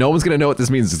T-shirt, and no one's gonna know what this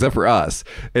means except for us.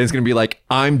 And it's gonna be like,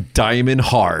 "I'm diamond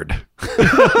hard."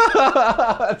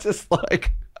 Just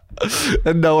like,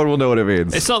 and no one will know what it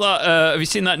means. It's not that. Have you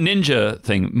seen that ninja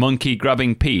thing? Monkey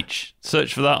grabbing peach.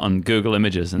 Search for that on Google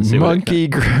Images and see. Monkey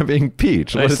grabbing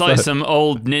peach. It's like some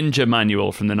old ninja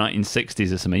manual from the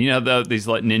 1960s or something. You know, these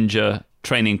like ninja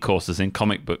training courses in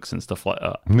comic books and stuff like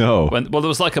that. No. Well, there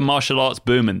was like a martial arts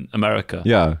boom in America.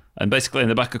 Yeah. And basically in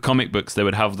the back of comic books, they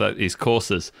would have these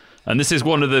courses. And this is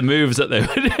one of the moves that they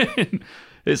would do.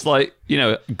 It's like, you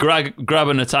know, grab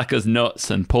an attacker's nuts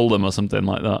and pull them or something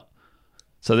like that.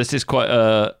 So this is quite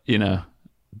you know.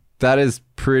 That is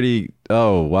pretty,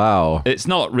 oh, wow. It's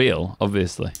not real,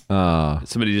 obviously.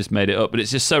 Somebody just made it up. But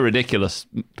it's just so ridiculous.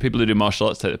 People who do martial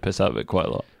arts take the piss out of it quite a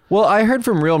lot. Well, I heard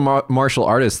from real martial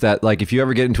artists that, like, if you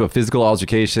ever get into a physical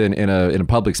altercation in a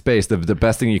public space, the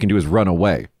best thing you can do is run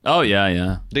away. Oh,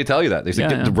 yeah. They tell you that. They say,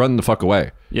 run the fuck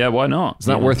away. Yeah, why not? It's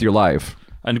not worth your life.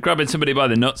 And grabbing somebody by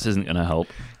the nuts isn't going to help.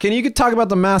 Can you talk about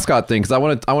the mascot thing? Because I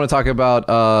want to talk about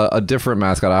a different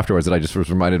mascot afterwards that I just was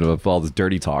reminded of all this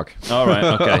dirty talk. All right,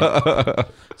 okay.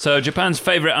 So Japan's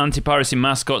favorite anti-piracy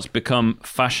mascots become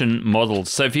fashion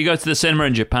models. So if you go to the cinema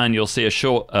in Japan, you'll see a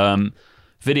short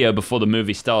video before the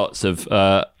movie starts of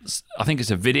I think it's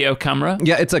a video camera.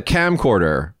 Yeah, it's a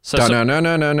camcorder. So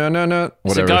no.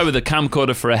 It's a guy with a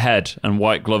camcorder for a head and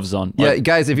white gloves on. Yeah,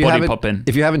 guys, if you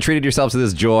haven't treated yourself to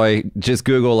this joy, just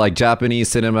Google like Japanese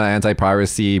cinema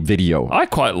anti-piracy video. I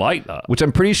quite like that. Which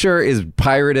I'm pretty sure is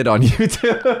pirated on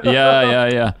YouTube.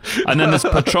 Yeah. And then there's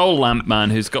Patrol Lamp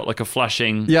Man who's got like a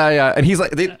flashing and he's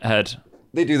like head.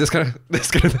 They do this kind of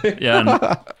thing.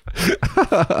 Yeah.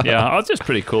 That's just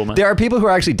pretty cool, man. There are people who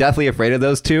are actually deathly afraid of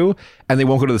those two, and they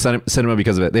won't go to the cinema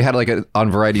because of it. They had like on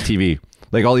Variety TV,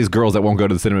 like all these girls that won't go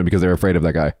to the cinema because they're afraid of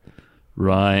that guy.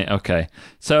 Right. Okay.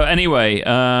 So anyway,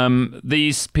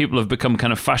 these people have become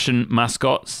kind of fashion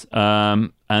mascots,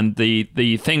 and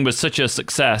the thing was such a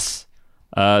success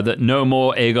that No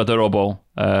More Eiga Dorobo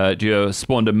duo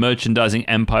spawned a merchandising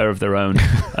empire of their own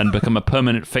and become a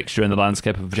permanent fixture in the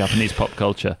landscape of Japanese pop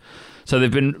culture. So they've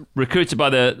been recruited by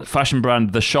the fashion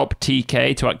brand The Shop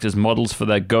TK to act as models for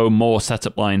their Go More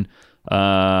setup line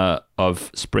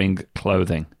of spring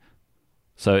clothing.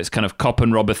 So it's kind of cop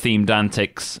and robber themed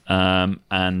antics and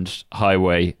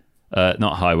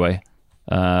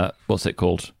what's it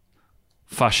called?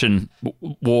 Fashion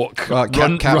walk,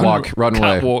 catwalk,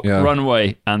 runway.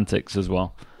 Runway antics as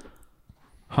well.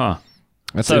 Huh.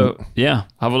 Yeah,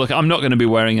 have a look. I'm not going to be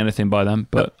wearing anything by them,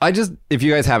 but if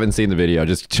you guys haven't seen the video,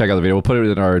 just check out the video. We'll put it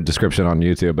in our description on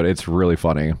YouTube, but it's really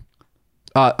funny.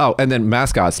 And then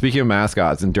mascots. Speaking of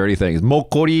mascots and dirty things,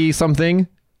 Mokori something.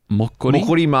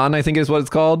 Mokori man, I think is what it's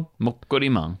called.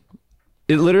 Mokori man.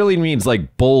 It literally means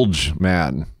like bulge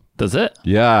man. Does it?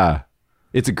 Yeah.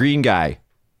 It's a green guy.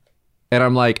 And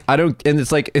I'm like, and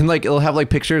it's like, and like, it'll have like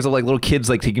pictures of like little kids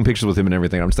like taking pictures with him and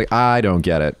everything. I'm just like, I don't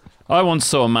get it. I once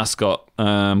saw a mascot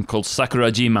called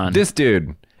Sakuragi-man. This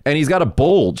dude. And he's got a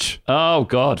bulge. Oh,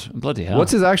 God. Bloody hell.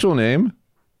 What's his actual name?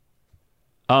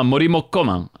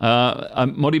 Morimoko-man.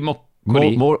 Morimokori.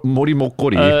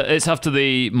 Morimokori. It's after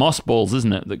the moss balls,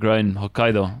 isn't it, that grow in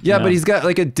Hokkaido? Yeah, but he's got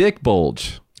like a dick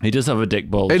bulge. He does have a dick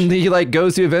bulge. And he like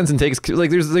goes to events and takes,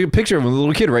 like there's like a picture of him, a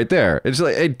little kid right there. It's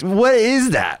like, what is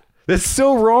that? That's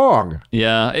so wrong.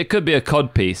 Yeah, it could be a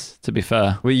cod piece, to be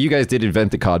fair. Well, you guys did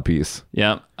invent the cod piece.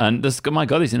 Yeah, and this, oh my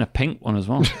God, he's in a pink one as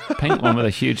well. Pink one with a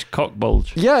huge cock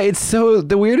bulge. Yeah, it's so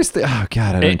the weirdest thing. Oh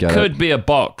God, I don't get it. It could be a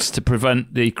box to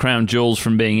prevent the crown jewels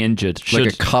from being injured.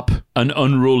 Like a cup. An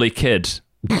unruly kid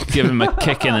give him a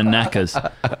kick in the knackers.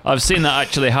 I've seen that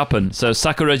actually happen. So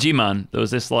Sakurajima, there was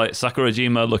this like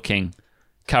Sakurajima looking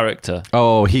character.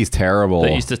 Oh, he's terrible.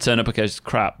 That used to turn up occasionally.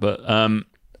 Crap, but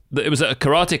it was at a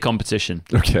karate competition.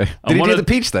 Okay. Did he do the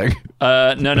peach thing?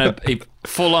 No. He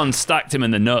full on stacked him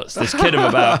in the nuts. This kid of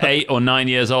about 8 or 9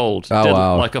 years old did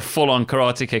like a full on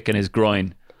karate kick in his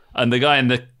groin. And the guy in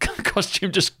the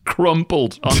costume just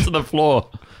crumpled onto the floor,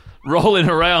 rolling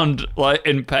around like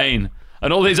in pain.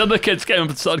 And all these other kids came up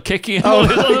and started kicking him on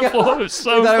the floor. It was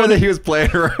so funny. That he was playing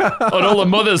around. And all the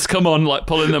mothers come on, like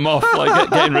pulling them off,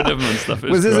 like getting rid of them and stuff.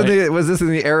 Was this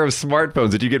in the era of smartphones?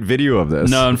 Did you get video of this?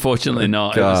 No, unfortunately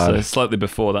not. God. It was slightly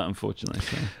before that, unfortunately.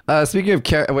 So. Speaking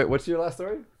of, wait, what's your last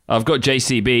story? I've got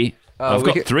JCB. I've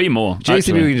got 3 more. JCB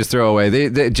actually. We can just throw away.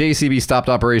 The JCB stopped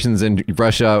operations in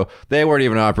Russia. They weren't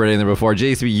even operating there before.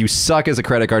 JCB, you suck as a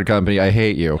credit card company. I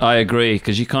hate you. I agree,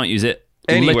 because you can't use it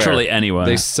anywhere. Literally anywhere.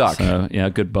 They suck. So, yeah,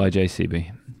 goodbye,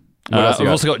 JCB. I've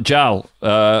also got JAL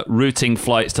routing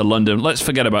flights to London. Let's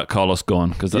forget about Carlos Ghosn,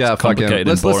 because that's complicated.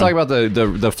 Let's talk about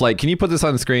the flight. Can you put this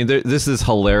on the screen? This is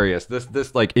hilarious.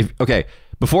 This like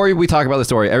before we talk about the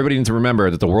story, everybody needs to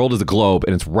remember that the world is a globe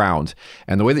and it's round,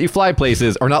 and the way that you fly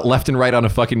places are not left and right on a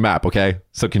fucking map. Okay,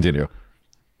 so continue.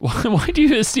 Why do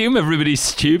you assume everybody's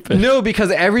stupid? No,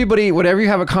 because everybody, whenever you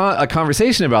have a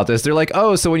conversation about this, they're like,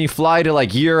 oh, so when you fly to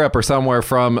like Europe or somewhere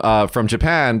from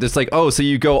Japan, it's like, oh, so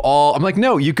you go all. I'm like,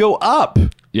 no, you go up.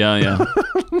 Yeah.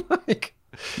 Like,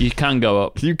 you can go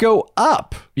up. You go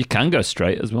up. You can go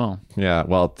straight as well. Yeah.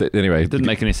 Well, anyway, it didn't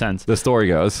make any sense. The story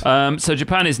goes. So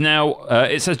Japan is now.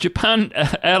 It says Japan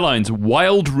Airlines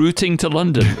wild routing to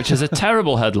London, which is a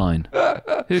terrible headline.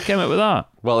 Who came up with that?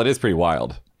 Well, it is pretty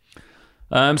wild.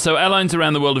 So airlines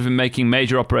around the world have been making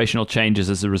major operational changes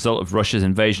as a result of Russia's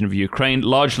invasion of Ukraine,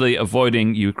 largely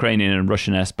avoiding Ukrainian and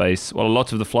Russian airspace. While a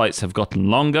lot of the flights have gotten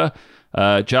longer,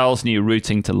 JAL's new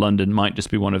routing to London might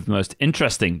just be one of the most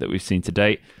interesting that we've seen to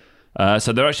date.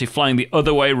 So they're actually flying the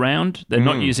other way round. They're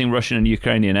not using Russian and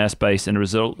Ukrainian airspace, and as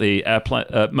a result,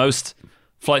 the most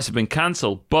flights have been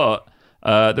cancelled, but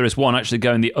there is one actually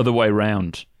going the other way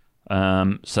round.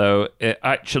 So it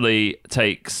actually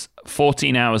takes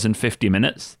 14 hours and 50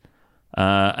 minutes,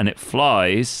 and it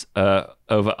flies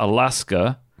over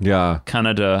Alaska,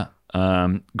 Canada,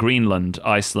 Greenland,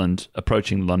 Iceland,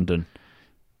 approaching London.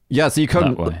 Yeah, so you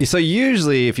come. So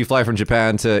usually, if you fly from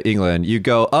Japan to England, you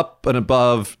go up and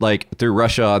above, like through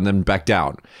Russia, and then back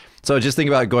down. So just think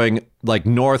about going like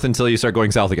north until you start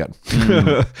going south again.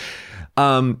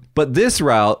 But this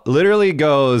route literally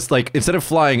goes like, instead of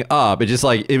flying up, it just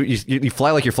like you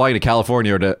fly like you're flying to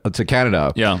California or to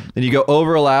Canada. Yeah. And you go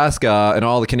over Alaska and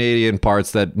all the Canadian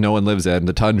parts that no one lives in,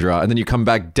 the tundra, and then you come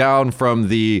back down from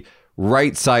the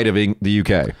right side of the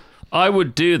UK. I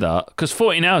would do that because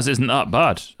 14 hours isn't that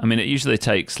bad. I mean, it usually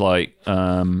takes like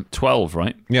 12,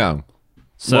 right? Yeah.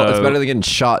 So well, it's better than getting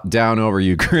shot down over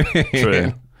Ukraine.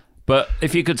 True. But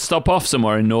if you could stop off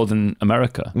somewhere in Northern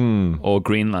America or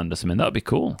Greenland or something, that'd be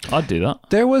cool. I'd do that.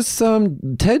 There was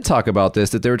some TED talk about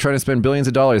this, that they were trying to spend billions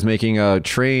of dollars making a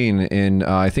train in,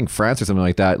 I think, France or something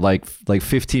like that, like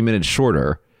 15 minutes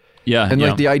shorter. Yeah. And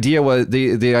like the idea was,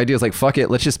 the idea is like, fuck it,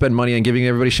 let's just spend money on giving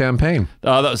everybody champagne.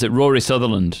 Oh, that was it. Rory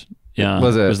Sutherland. Yeah.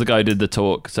 Was it? Was the guy who did the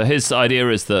talk. So his idea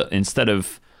is that instead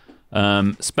of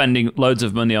spending loads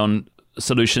of money on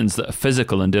solutions that are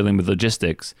physical and dealing with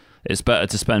logistics, it's better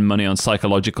to spend money on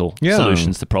psychological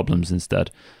solutions to problems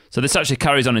instead. So this actually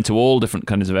carries on into all different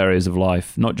kinds of areas of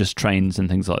life, not just trains and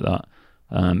things like that.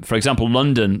 For example,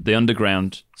 London, the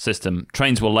underground system,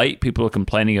 trains were late, people were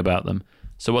complaining about them.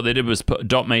 So what they did was put a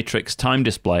dot matrix time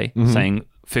display saying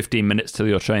 15 minutes till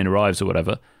your train arrives or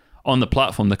whatever. On the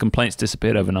platform, the complaints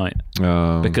disappeared overnight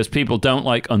because people don't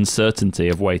like uncertainty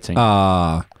of waiting.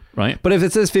 Right? But if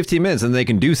it says 15 minutes, then they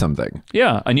can do something.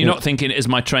 Yeah, and you're not thinking, is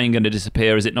my train going to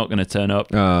disappear? Is it not going to turn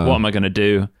up? What am I going to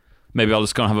do? Maybe I'll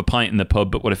just go and have a pint in the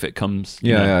pub, but what if it comes?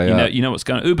 You know what's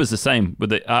going on. Uber's the same with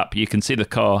the app. You can see the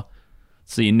car,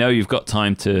 so you know you've got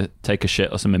time to take a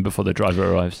shit or something before the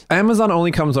driver arrives. Amazon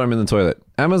only comes when I'm in the toilet.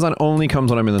 Amazon only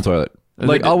comes when I'm in the toilet.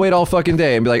 Like, I'll wait all fucking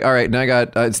day and be like, all right, now I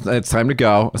got, it's time to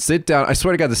go. Sit down. I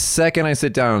swear to God, the second I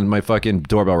sit down, my fucking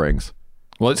doorbell rings.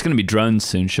 Well, it's going to be drones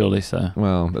soon, surely, so.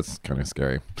 Well, that's kind of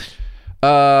scary.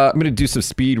 I'm going to do some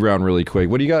speed round really quick.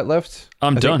 What do you got left?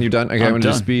 I'm done. You're done? Okay, I'm going to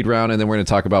do speed round, and then we're going to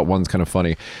talk about one's kind of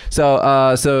funny.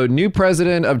 So new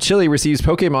president of Chile receives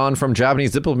Pokemon from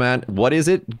Japanese diplomat. What is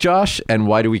it, Josh? And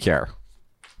why do we care?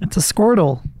 It's a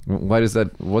Squirtle. Why does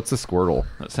that? What's a Squirtle?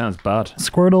 That sounds bad.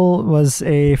 Squirtle was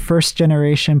a first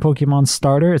generation Pokemon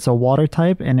starter. It's a water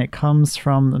type, and it comes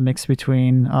from a mix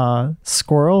between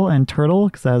squirrel and turtle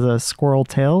because it has a squirrel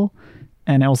tail,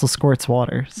 and it also squirts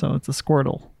water. So it's a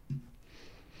Squirtle.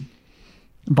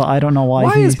 But I don't know why.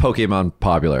 Why is Pokemon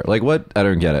popular? Like, what? I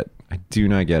don't get it. I do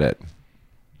not get it.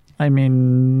 I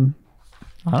mean,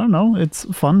 I don't know. It's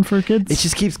fun for kids. It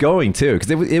just keeps going too,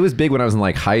 because it was big when I was in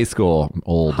like high school.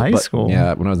 High school?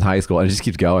 Yeah, when I was in high school, and it just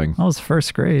keeps going. That was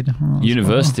first grade.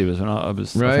 University was when I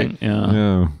was, right? I think,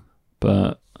 yeah.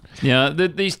 But yeah,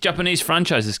 these Japanese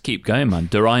franchises keep going, man.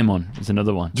 Doraemon is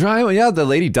another one. Doraemon, yeah. The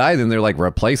lady died, and they're like,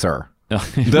 replace her.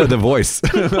 the voice.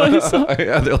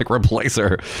 Yeah, they're like, replace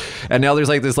her. And now there's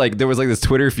like this, like there was like this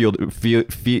Twitter feud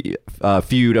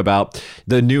about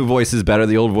the new voice is better,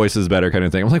 the old voice is better kind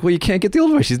of thing. I'm like, well, you can't get the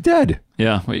old voice. She's dead.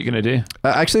 Yeah, what are you gonna do?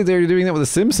 Actually, they're doing that with The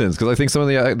Simpsons because I think some of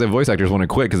the voice actors want to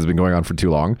quit because it's been going on for too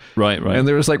long. Right. And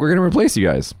they're just like, we're gonna replace you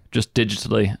guys. Just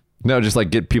digitally. No, just like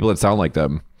get people that sound like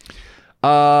them.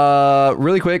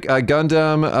 Really quick,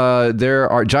 Gundam. There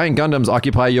are giant Gundams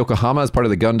occupy Yokohama as part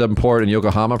of the Gundam Port in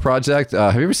Yokohama project.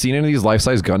 Have you ever seen any of these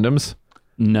life-size Gundams?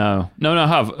 No, I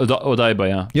have. Odaiba,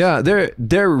 yeah. Yeah,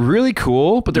 they're really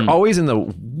cool, but they're always in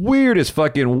the weirdest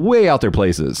fucking way out there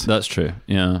places. That's true,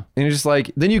 yeah. And you're just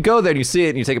like, then you go there and you see it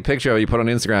and you take a picture of it, you put it on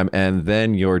Instagram, and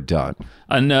then you're done.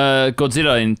 And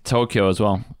Godzilla in Tokyo as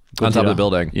well. Godzilla. On top of the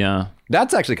building. Yeah.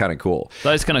 That's actually kind of cool.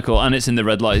 That is kind of cool. And it's in the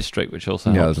red light district, which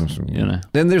also helps, you know.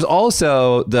 Then there's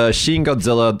also the Shin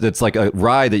Godzilla that's like a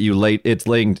ride that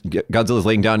Godzilla's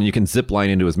laying down and you can zip line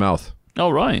into his mouth. Oh,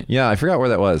 right. Yeah, I forgot where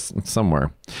that was. It's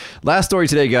somewhere. Last story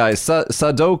today, guys.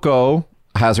 Sadako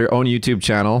has her own YouTube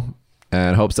channel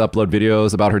and hopes to upload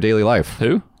videos about her daily life.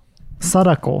 Who?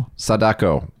 Sadako.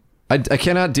 I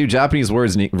cannot do Japanese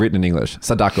words written in English.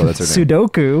 Sadako, that's her name.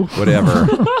 Sudoku. Whatever.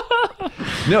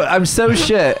 No, I'm so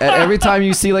shit. Every time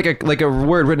you see like a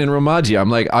word written in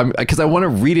Romaji, because I want to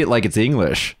read it like it's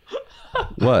English.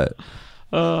 What?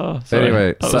 Sorry.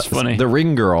 Anyway, that was funny. The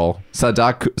ring girl,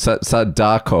 Sadako.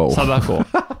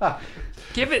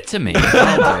 Give it to me.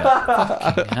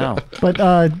 Fucking hell.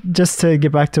 But just to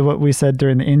get back to what we said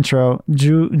during the intro,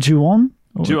 Ju-on?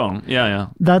 Ju-on, yeah.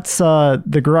 That's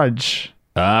The Grudge.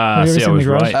 Ah, see, I was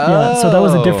right. Yeah, so that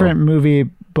was a different movie,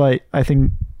 but I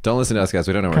think don't listen to us, guys.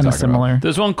 We don't know what kind we're of talking similar. about.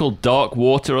 There's one called Dark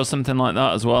Water or something like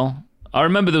that as well. I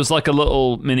remember there was like a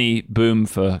little mini boom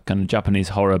for kind of Japanese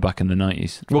horror back in the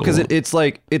 90s. Well, because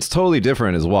it's totally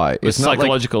different is why. It's not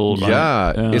psychological. Like,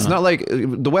 yeah, it's not like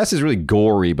the West is really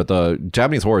gory, but the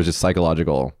Japanese horror is just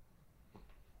psychological.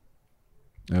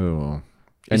 Oh.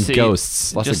 And see,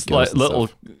 ghosts. Lots just of ghosts like little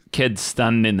kids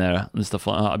standing there and stuff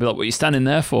like that. I'd be like, what are you standing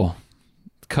there for?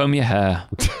 Comb your hair.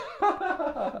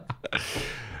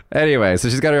 Anyway, so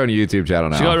she's got her own YouTube channel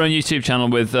now. She got her own YouTube channel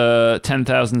with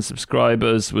 10,000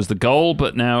 subscribers was the goal,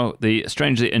 but now the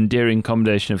strangely endearing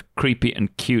combination of creepy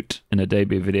and cute in her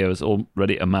debut video has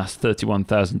already amassed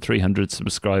 31,300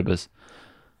 subscribers.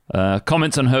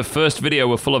 Comments on her first video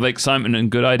were full of excitement and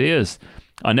good ideas.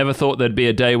 I never thought there'd be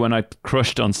a day when I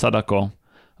crushed on Sadako.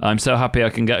 I'm so happy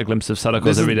I can get a glimpse of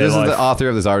Sadako's everyday life. This is the author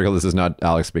of this article. This is not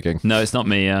Alex speaking. No, it's not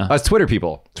me, yeah. It's Twitter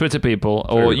people. Twitter people,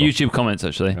 or YouTube comments,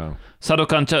 actually. Oh.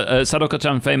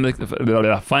 Sadako-chan finally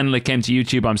came to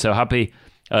YouTube. I'm so happy.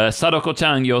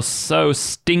 Sadako-chan, you're so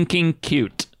stinking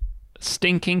cute.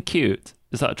 Stinking cute.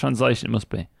 Is that a translation? It must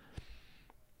be.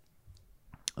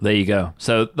 There you go.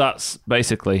 So that's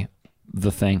basically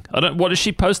the thing. What does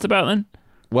she post about then?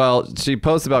 Well, she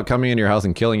posts about coming into your house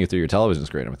and killing you through your television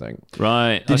screen and everything.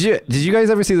 Right. Did you guys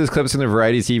ever see those clips from the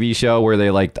variety TV show where they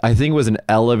I think it was an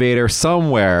elevator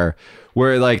somewhere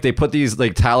where they put these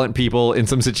talent people in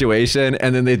some situation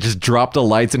and then they just drop the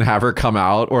lights and have her come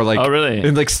out or oh, really?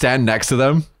 And stand next to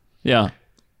them? Yeah.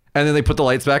 And then they put the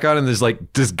lights back on, and there's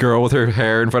like this girl with her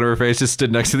hair in front of her face just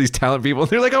stood next to these talent people. And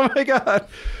they're like, oh my God.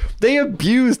 They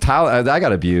abuse talent. I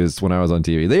got abused when I was on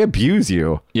TV. They abuse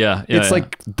you. Yeah. It's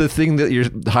like the thing that you're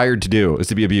hired to do is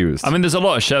to be abused. I mean, there's a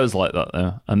lot of shows like that,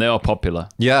 though, and they are popular.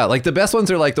 Yeah, like the best ones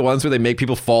are like the ones where they make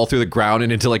people fall through the ground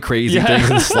and into like crazy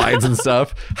things and slides and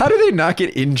stuff. How do they not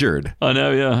get injured? I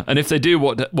know, yeah. And if they do,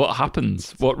 what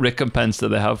happens? What recompense do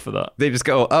they have for that? They just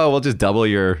go, oh, we'll just double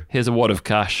your... Here's a wad of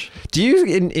cash. Do you,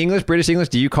 in English, British English,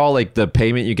 do you call like the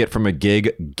payment you get from a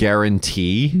gig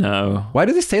guarantee? No. Why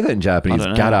do they say that in Japanese? I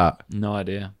don't know. Gara. No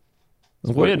idea.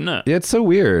 It's weird, isn't it? Yeah, it's so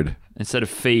weird. Instead of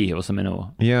fee or something,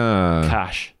 or Yeah.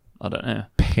 cash. I don't know.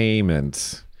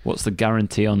 Payment. What's the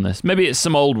guarantee on this? Maybe it's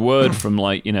some old word from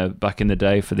like, back in the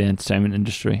day for the entertainment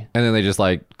industry. And then they just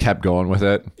like kept going with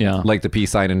it. Yeah. Like the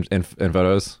peace sign in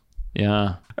photos.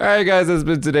 Yeah. All right, guys, that's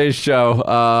been today's show.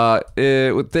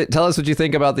 Tell us what you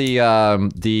think about the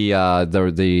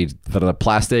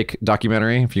plastic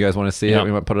documentary. If you guys want to see it,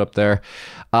 we might put it up there.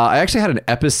 I actually had an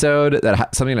episode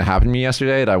something that happened to me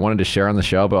yesterday that I wanted to share on the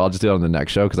show, but I'll just do it on the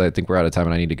next show because I think we're out of time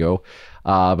and I need to go.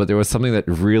 But there was something that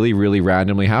really, really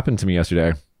randomly happened to me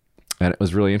yesterday, and it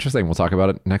was really interesting. We'll talk about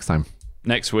it next time.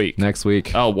 Next week.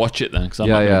 I'll watch it then, because I'm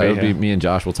not going to be it'll here. be me and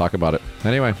Josh. We'll talk about it.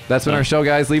 Anyway, that's been our show,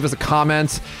 guys. Leave us a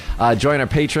comment. Join our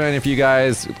Patreon if you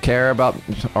guys care about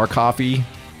our coffee.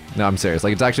 No, I'm serious.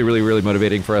 Like, it's actually really, really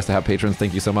motivating for us to have patrons.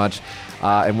 Thank you so much.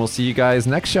 And we'll see you guys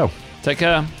next show. Take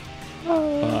care.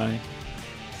 Bye.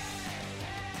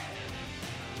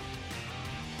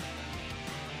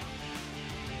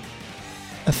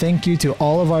 A thank you to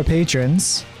all of our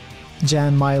patrons: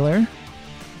 Jan Myler,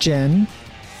 Jen,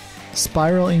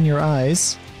 Spiral in Your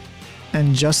Eyes,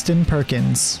 and Justin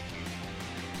Perkins.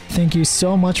 Thank you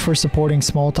so much for supporting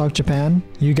Small Talk Japan.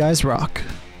 You guys rock.